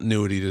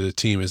continuity to the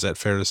team. Is that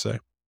fair to say?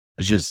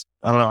 It's just,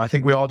 I don't know. I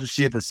think we all just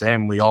see it the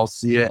same. We all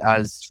see it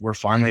as we're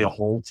finally a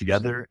whole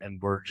together, and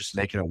we're just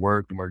making it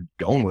work, and we're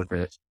going with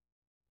it.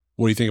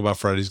 What do you think about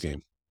Friday's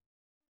game?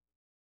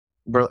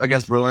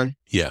 Against Berlin?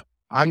 Yeah.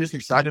 I'm just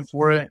excited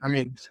for it.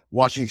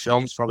 Watching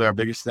film is probably our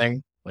biggest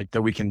thing, like,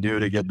 that we can do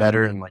to get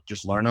better and like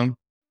just learn them.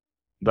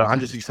 But I'm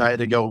just excited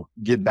to go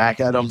get back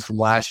at them from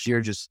last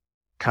year, just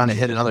kind of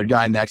hit another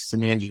guy next to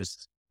me and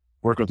just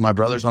work with my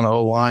brothers on the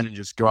O-line and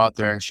just go out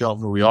there and show them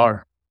who we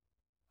are.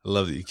 I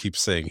love that you keep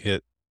saying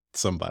hit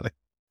somebody.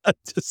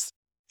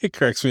 It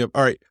cracks me up.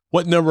 All right.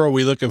 What number are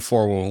we looking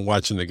for when we're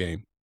watching the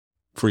game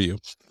for you?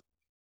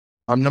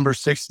 I'm number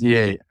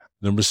 68.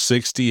 Number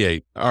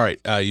 68. All right.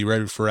 You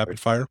ready for rapid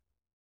fire?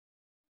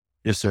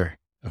 Yes, sir.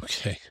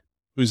 Okay.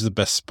 Who's the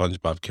best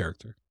SpongeBob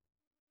character?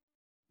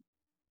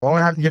 Well, I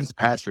have to give it to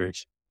Patrick.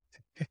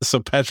 So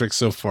Patrick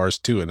so far is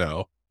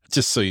 2-0,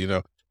 just so you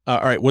know.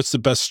 All right. What's the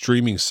best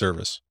streaming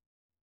service?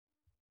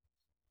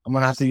 I'm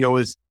going to have to go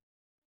with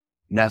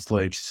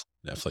Netflix.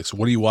 Netflix.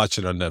 What are you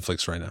watching on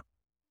Netflix right now?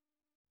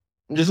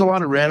 Just a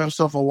lot of random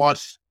stuff. I'll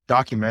watch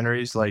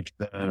documentaries like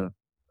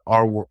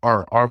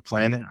our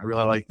planet. I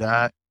really like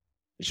that.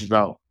 It's just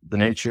about the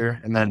nature.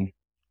 And then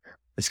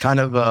it's kind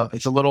of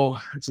it's a little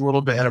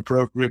bit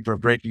inappropriate for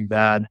Breaking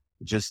Bad.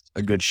 Just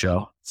a good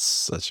show.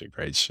 Such a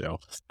great show.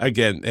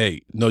 Again,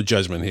 hey, no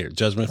judgment here.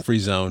 Judgment-free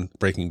zone.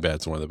 Breaking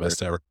Bad's one of the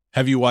best ever.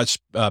 Have you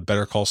watched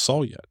Better Call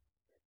Saul yet?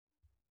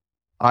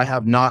 I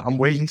have not. I'm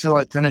waiting till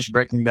I finish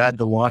Breaking Bad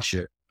to watch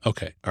it.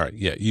 Okay. All right.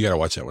 Yeah, you got to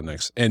watch that one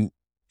next. And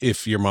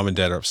if your mom and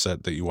dad are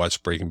upset that you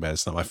watched Breaking Bad,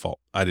 it's not my fault.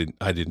 I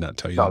did not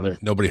tell you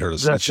that. Nobody heard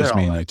us. It's just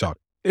me and you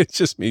talking. It's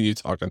just me and you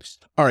talking.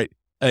 All right.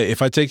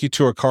 If I take you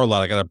to a car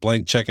lot, I got a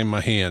blank check in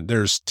my hand.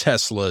 There's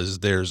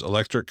Teslas, there's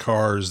electric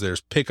cars, there's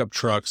pickup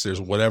trucks,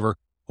 there's whatever.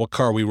 What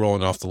car are we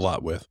rolling off the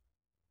lot with?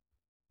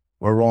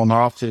 We're rolling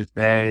off to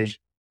today.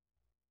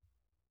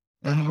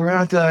 We're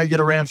going to have to get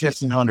a Ram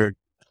 1500.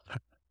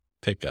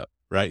 Pickup,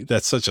 right?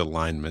 That's such a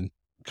lineman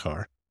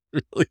car.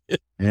 Really?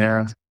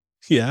 Yeah.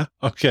 Yeah.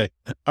 Okay.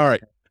 All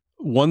right.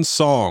 One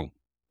song.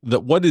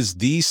 What is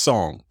the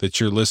song that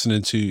you're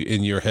listening to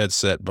in your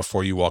headset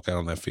before you walk out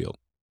on that field?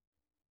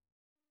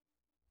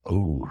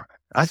 Oh,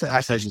 that's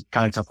actually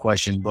kind of a tough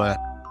question, but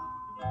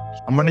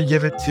I'm going to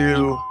give it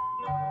to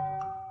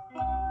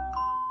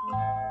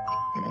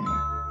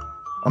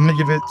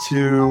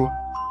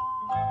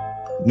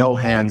No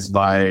Hands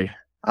by,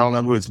 I don't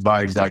know who it's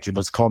by exactly,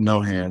 but it's called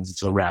No Hands.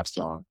 It's a rap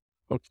song.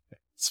 Okay.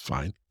 It's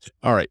fine.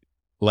 All right.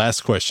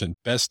 Last question.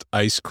 Best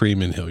ice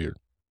cream in Hilliard?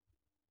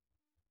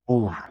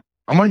 Oh,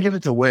 I'm going to give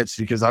it to Wits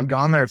because I've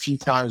gone there a few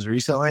times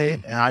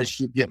recently and I just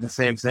keep getting the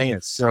same thing.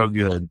 It's so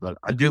good, but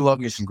I do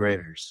love me some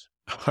graters.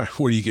 All right,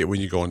 what do you get when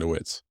you go into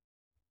Wits?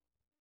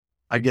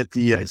 I get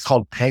it's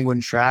called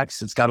Penguin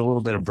Tracks. It's got a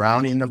little bit of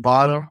brownie in the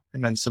bottom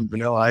and then some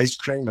vanilla ice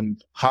cream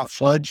and hot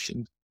fudge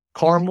and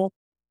caramel.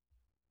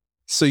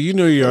 So you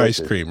know your ice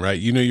cream, right?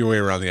 You know your way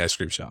around the ice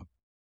cream shop.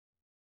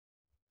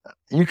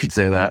 You could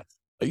say that.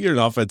 You're an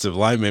offensive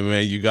lineman,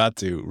 man. You got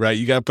to, right?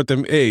 You got to put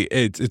them,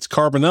 it's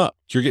carbon up.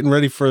 You're getting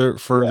ready for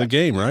the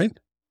game, right?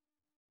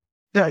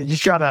 Yeah, you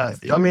just gotta,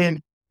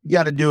 you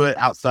gotta do it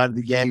outside of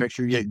the game. Make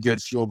sure you get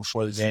good fuel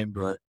before the game,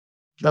 but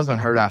it doesn't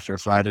hurt after a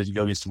Friday to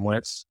go get some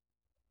wins.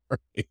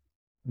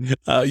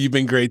 You've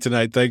been great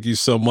tonight. Thank you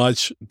so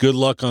much. Good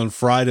luck on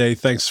Friday.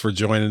 Thanks for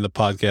joining the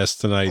podcast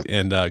tonight,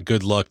 and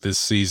good luck this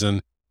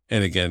season.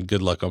 And again,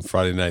 good luck on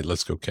Friday night.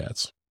 Let's go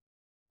Cats.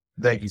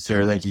 Thank you,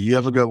 sir. Thank you. You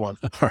have a good one.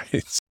 All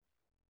right.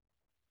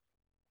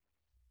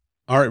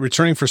 All right,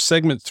 returning for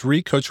segment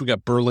 3, Coach, we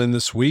got Berlin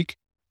this week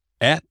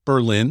at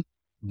Berlin,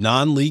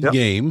 non-league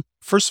game.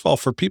 First of all,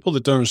 for people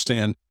that don't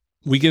understand,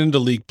 we get into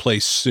league play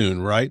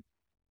soon, right?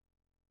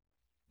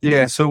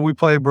 Yeah, so we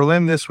play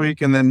Berlin this week,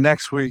 and then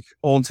next week,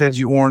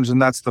 Olentangy Orange,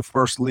 and that's the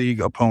first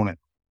league opponent.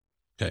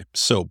 Okay,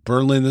 so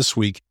Berlin this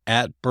week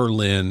at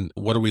Berlin.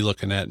 What are we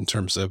looking at in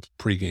terms of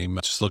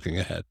pregame, just looking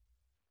ahead?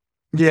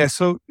 Yeah,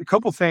 so a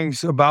couple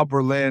things about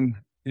Berlin.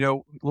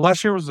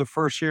 Last year was the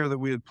first year that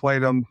we had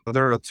played them.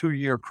 They're a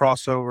 2-year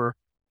crossover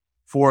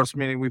for us,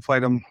 meaning we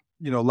played them,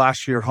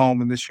 last year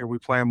home, and this year we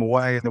play them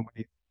away, and then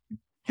we,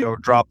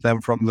 drop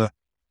them from the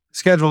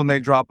schedule, and they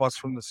drop us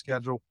from the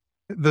schedule.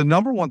 The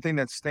number one thing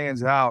that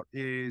stands out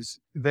is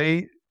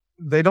they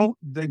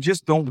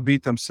just don't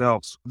beat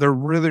themselves. They're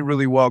really,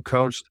 really well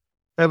coached.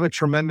 They have a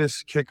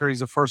tremendous kicker.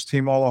 He's a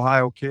first-team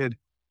All-Ohio kid.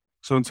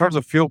 So in terms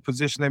of field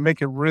position, they make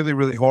it really,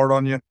 really hard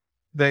on you.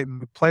 They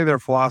play their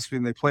philosophy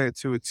and they play it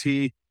to a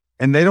T,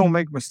 and they don't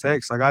make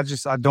mistakes. Like I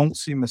don't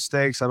see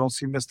mistakes. I don't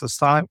see missed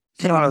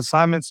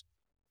assignments.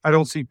 I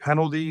don't see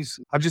penalties.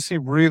 I just see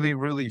really,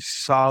 really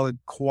solid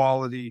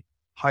quality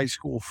high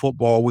school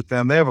football with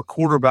them. They have a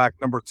quarterback,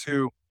 number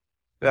 2,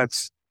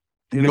 that's,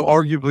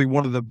 arguably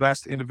one of the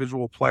best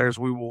individual players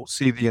we will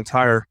see the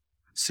entire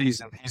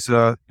season. He's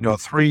a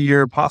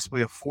 3-year,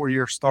 possibly a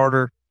 4-year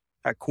starter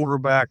at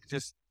quarterback.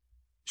 Just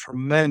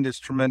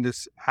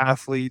tremendous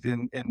athlete,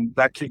 and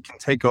that kid can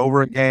take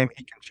over a game.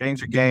 He can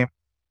change a game.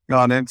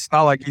 And it's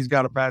not like he's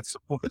got a bad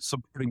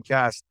supporting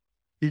cast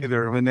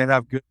either. I mean, they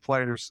have good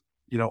players,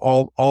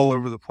 all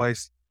over the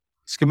place.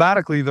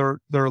 Schematically,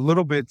 they're a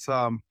little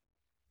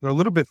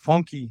bit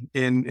funky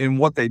in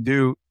what they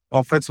do.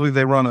 Offensively,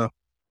 they run an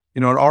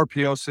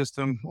RPO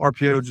system.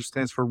 RPO just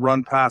stands for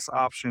run pass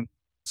option.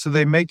 So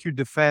they make you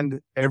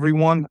defend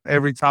everyone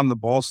every time the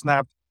ball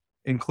snapped,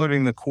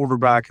 including the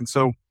quarterback. And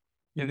so,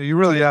 you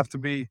really have to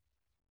be,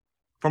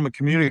 from a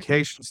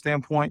communication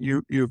standpoint,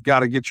 you've got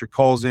to get your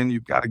calls in.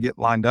 You've got to get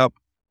lined up.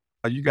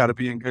 You got to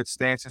be in good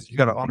stances. You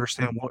got to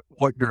understand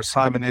what your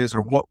assignment is,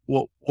 or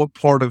what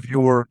part of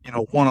your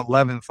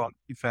 1/11th on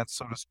defense,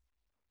 so to speak,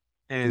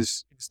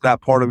 is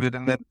that part of it.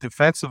 And then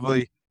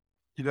defensively,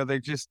 they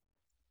just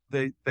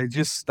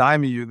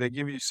stymie you. They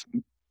give you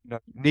some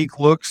unique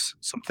looks,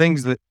 some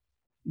things that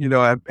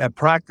at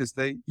practice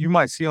you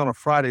might see on a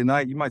Friday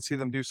night. You might see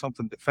them do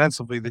something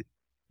defensively that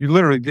you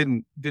literally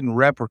didn't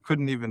rep or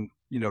couldn't even,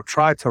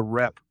 try to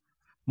rep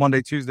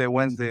Monday, Tuesday,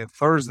 Wednesday, and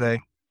Thursday.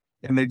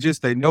 And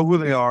they know who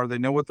they are. They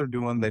know what they're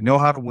doing. They know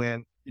how to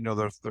win. They're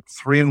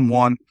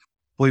 3-1. I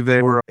believe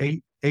they were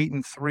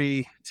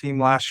 8-3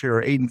 team last year,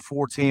 or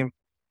 8-4 team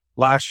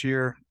last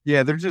year.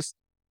 Yeah,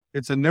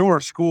 it's a newer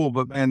school,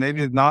 but man, they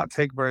did not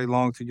take very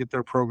long to get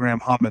their program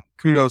humming.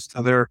 Kudos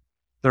to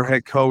their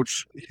head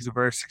coach. He's a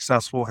very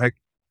successful head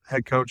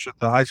coach at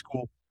the high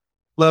school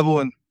level.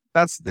 And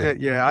that's it.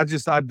 Yeah. I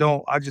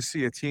just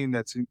see a team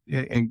that's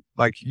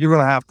like, you're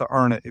going to have to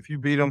earn it. If you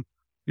beat them,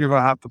 you're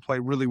going to have to play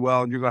really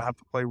well, and you're going to have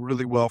to play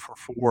really well for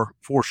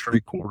four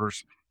straight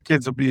quarters.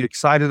 Kids will be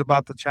excited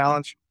about the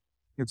challenge.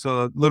 It's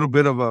a little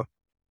bit of a,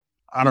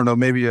 I don't know,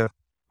 maybe a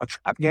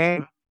trap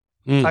game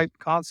type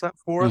concept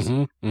for us.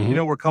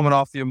 We're coming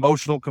off the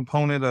emotional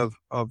component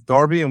of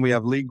Darby, and we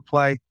have league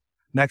play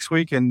next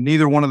week, and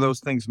neither one of those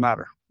things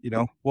matter.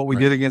 What we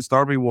did against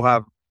Darby will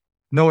have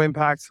no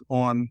impact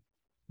on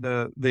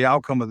the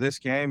outcome of this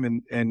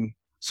game, and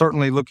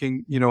certainly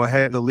looking,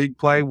 ahead of the league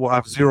play will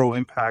have zero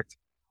impact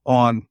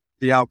on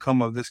the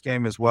outcome of this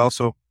game as well.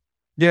 So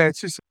yeah,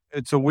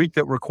 it's a week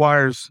that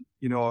requires,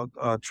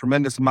 a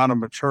tremendous amount of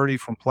maturity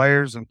from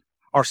players, and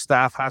our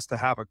staff has to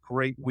have a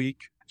great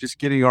week, just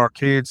getting our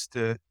kids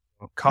to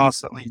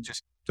constantly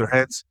just their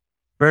heads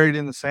buried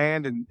in the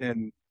sand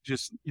and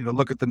just,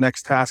 look at the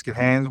next task at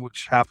hand,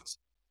 which happens.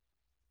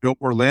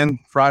 Berlin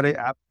Friday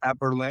at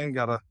Berlin,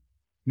 got a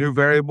new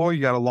variable.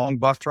 You got a long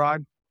bus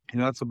ride.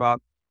 It's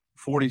about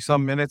 40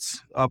 some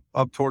minutes up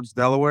towards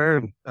Delaware.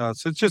 And,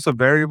 so it's just a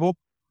variable.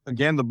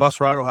 Again, the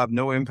bus ride will have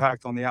no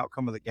impact on the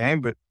outcome of the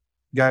game, but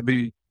you got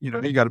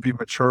to be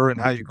mature in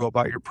how you go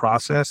about your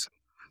process.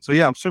 So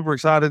yeah, I'm super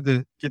excited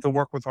to get to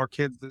work with our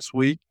kids this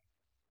week,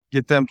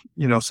 get them,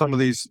 some of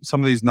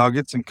these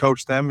nuggets, and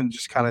coach them, and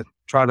just kind of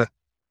try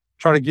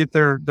to get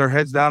their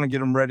heads down and get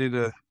them ready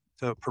to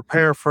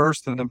prepare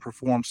first and then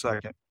perform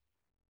second.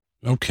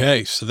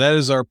 Okay, so that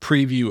is our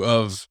preview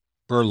of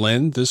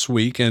Berlin this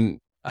week, and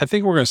I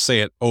think we're going to say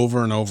it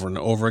over and over and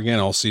over again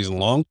all season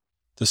long.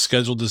 The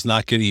schedule does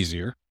not get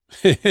easier.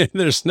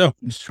 There's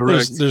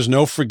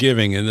no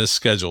forgiving in this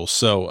schedule.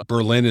 So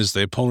Berlin is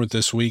the opponent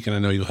this week, and I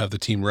know you'll have the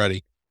team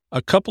ready.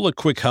 A couple of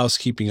quick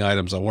housekeeping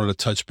items I wanted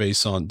to touch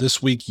base on.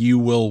 This week you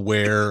will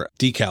wear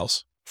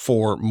decals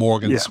for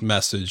Morgan's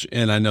message,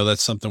 and I know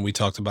that's something we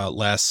talked about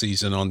last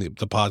season on the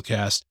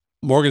podcast.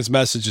 Morgan's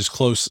message is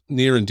close,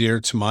 near and dear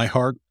to my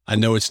heart. I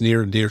know it's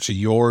near and dear to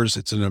yours.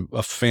 It's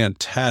a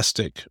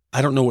fantastic,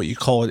 I don't know what you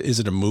call it.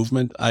 Is it a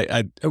movement?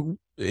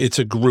 It's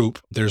a group.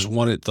 There's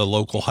one at the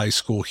local high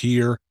school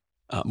here.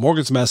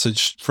 Morgan's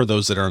message, for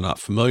those that are not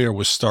familiar,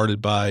 was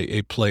started by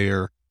a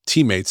player,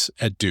 teammates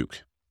at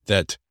Duke,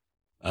 that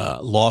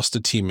lost a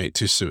teammate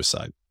to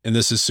suicide. And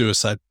this is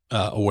Suicide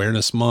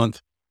Awareness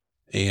Month,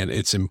 and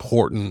it's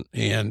important.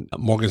 And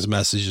Morgan's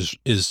message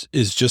is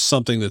just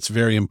something that's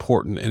very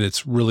important. And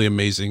it's really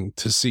amazing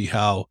to see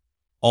how,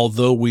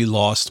 although we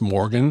lost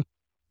Morgan,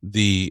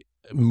 the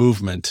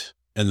movement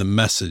and the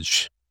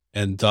message,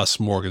 and thus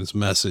Morgan's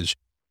message,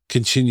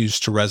 continues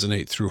to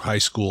resonate through high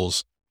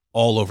schools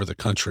all over the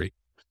country.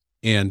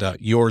 And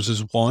yours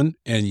is one,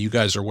 and you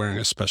guys are wearing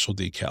a special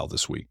decal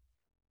this week.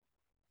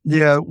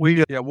 Yeah,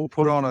 we'll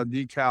put on a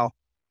decal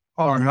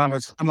on our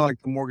helmets, kind of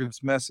like the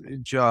Morgan's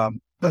message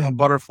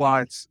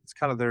butterfly. It's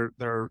kind of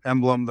their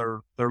emblem,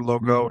 their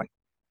logo.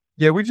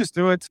 Yeah, we just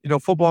do it.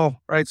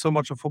 Football, right? So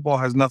much of football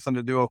has nothing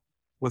to do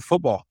with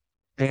football,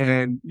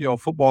 and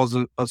football is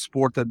a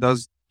sport that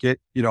does get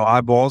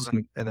eyeballs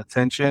and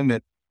attention.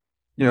 And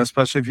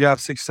especially if you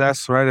have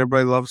success, right?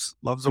 Everybody loves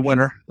a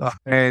winner.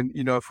 And,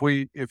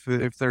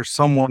 if there's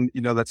someone,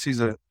 that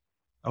sees a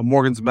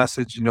Morgan's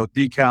message,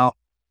 decal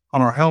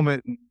on our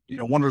helmet and,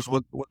 wonders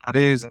what that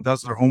is, and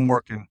does their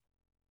homework, and,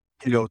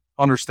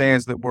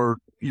 understands that we're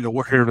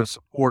here to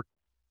support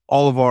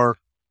all of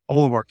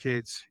our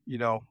kids,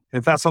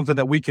 if that's something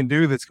that we can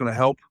do, that's going to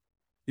help,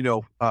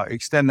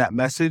 extend that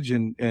message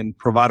and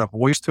provide a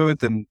voice to it,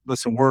 then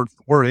listen,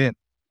 we're in,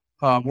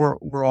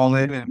 we're all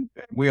in, and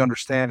we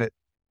understand it.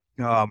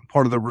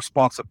 Part of the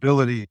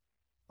responsibility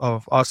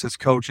of us as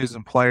coaches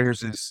and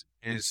players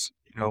is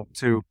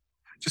to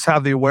just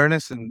have the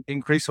awareness and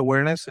increase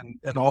awareness,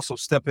 and also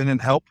step in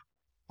and help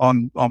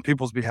on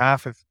people's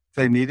behalf if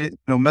they need it.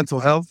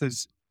 Mental health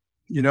is,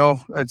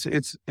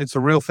 it's a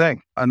real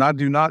thing, and I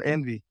do not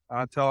envy.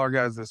 I tell our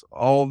guys this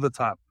all the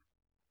time.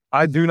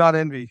 I do not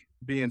envy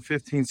being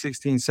 15,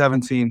 16,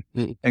 17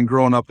 and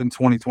growing up in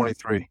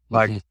 2023.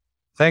 Like,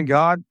 thank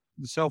God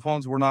the cell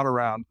phones were not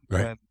around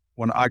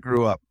when I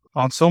grew up.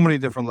 On so many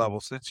different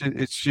levels.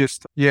 It's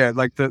just,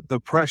 like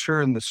the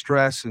pressure and the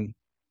stress, and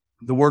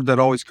the word that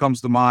always comes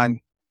to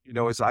mind,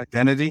 is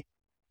identity.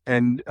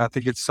 And I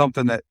think it's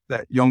something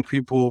that young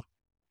people,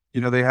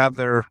 they have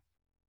their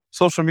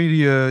social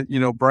media,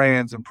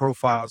 brands and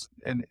profiles,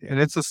 and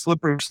it's a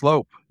slippery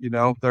slope.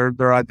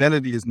 Their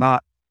identity is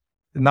not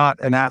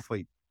an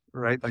athlete,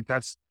 right? Like,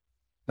 that's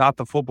not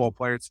the football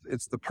player.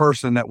 It's the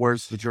person that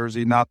wears the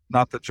jersey, not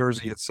the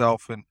jersey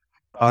itself. And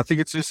I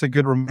think it's just a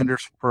good reminder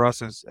for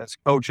us as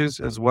coaches,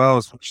 as well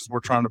as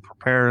we're trying to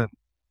prepare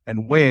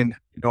and win.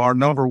 Our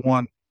number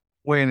one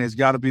win has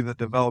got to be the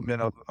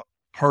development of a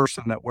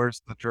person that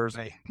wears the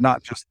jersey,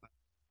 not just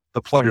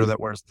the player that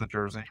wears the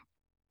jersey.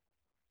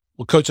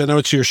 Well, Coach, I know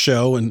it's your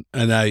show, and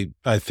I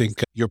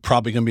think you're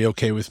probably going to be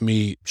okay with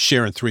me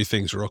sharing three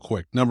things real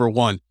quick. Number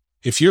one,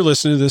 if you're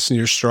listening to this and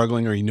you're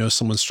struggling, or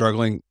someone's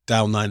struggling,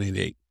 dial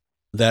 988.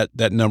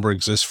 That number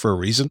exists for a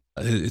reason.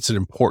 It's an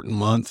important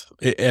month.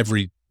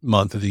 Every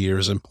month of the year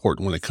is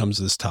important when it comes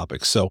to this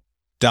topic. So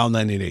dial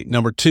 988.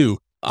 Number two,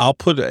 I'll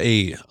put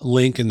a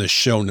link in the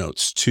show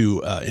notes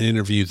to an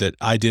interview that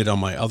I did on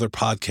my other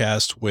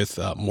podcast with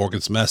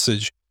Morgan's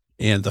Message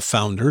and the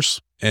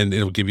founders, and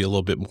it'll give you a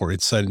little bit more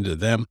insight into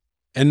them.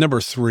 And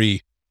number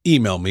three,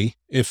 email me.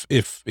 If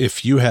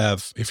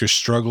you're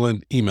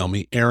struggling, email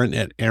me,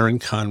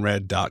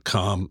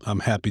 aaron@aaronconrad.com. I'm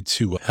happy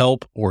to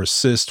help or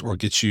assist or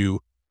get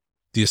you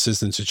the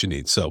assistance that you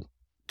need. So,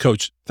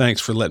 Coach,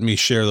 thanks for letting me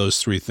share those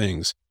three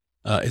things.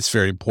 It's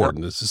very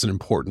important. This is an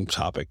important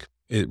topic.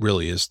 It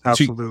really is.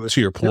 Absolutely.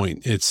 To your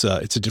point, it's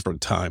a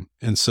different time.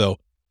 And so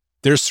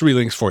there's three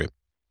links for you.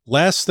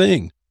 Last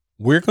thing,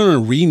 we're going to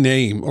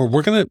rename, or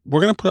we're going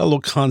to put out a little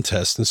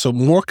contest. And so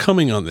more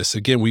coming on this.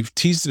 Again, we've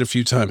teased it a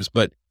few times,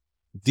 but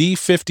the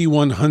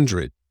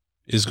 5100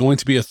 is going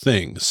to be a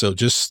thing. So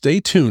just stay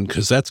tuned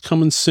because that's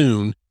coming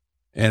soon.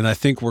 And I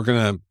think we're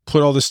going to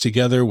put all this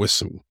together with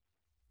some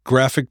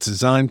graphic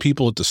design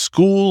people at the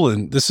school,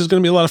 and this is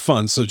going to be a lot of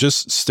fun. So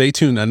just stay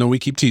tuned. I know we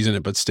keep teasing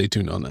it, but stay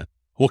tuned on that.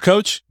 Well,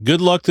 Coach,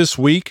 good luck this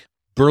week.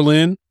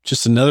 Berlin,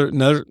 just another,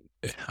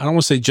 I don't want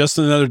to say just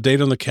another date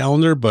on the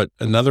calendar, but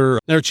another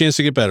chance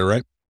to get better,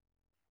 right?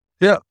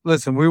 Yeah.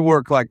 Listen, we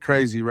work like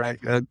crazy, right?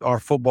 Our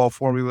football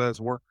formula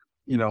is work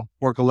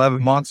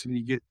 11 months and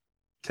you get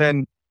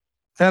 10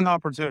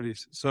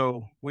 opportunities.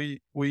 So we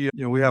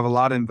have a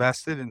lot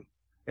invested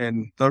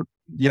and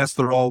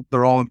they're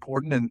all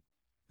important. And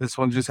this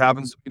one just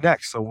happens to be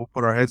next. So we'll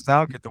put our heads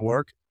down, get to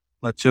work,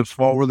 let chips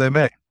fall where they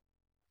may.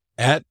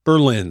 At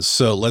Berlin.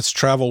 So let's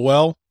travel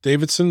well,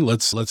 Davidson.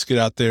 Let's get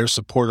out there,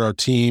 support our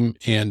team,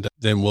 and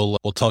then we'll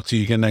talk to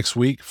you again next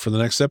week for the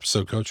next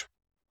episode, Coach.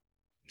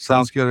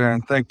 Sounds good,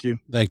 Aaron. Thank you.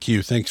 Thank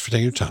you. Thanks for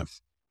taking your time.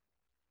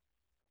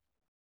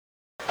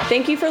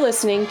 Thank you for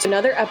listening to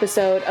another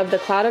episode of the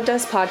Cloud of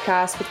Dust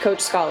podcast with Coach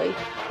Scully.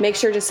 Make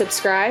sure to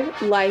subscribe,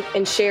 like,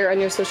 and share on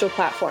your social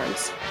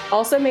platforms.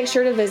 Also, make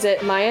sure to visit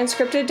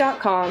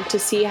myunscripted.com to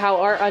see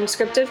how our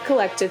unscripted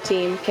collective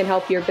team can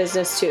help your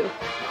business too.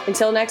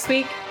 Until next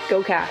week,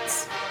 go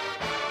Cats.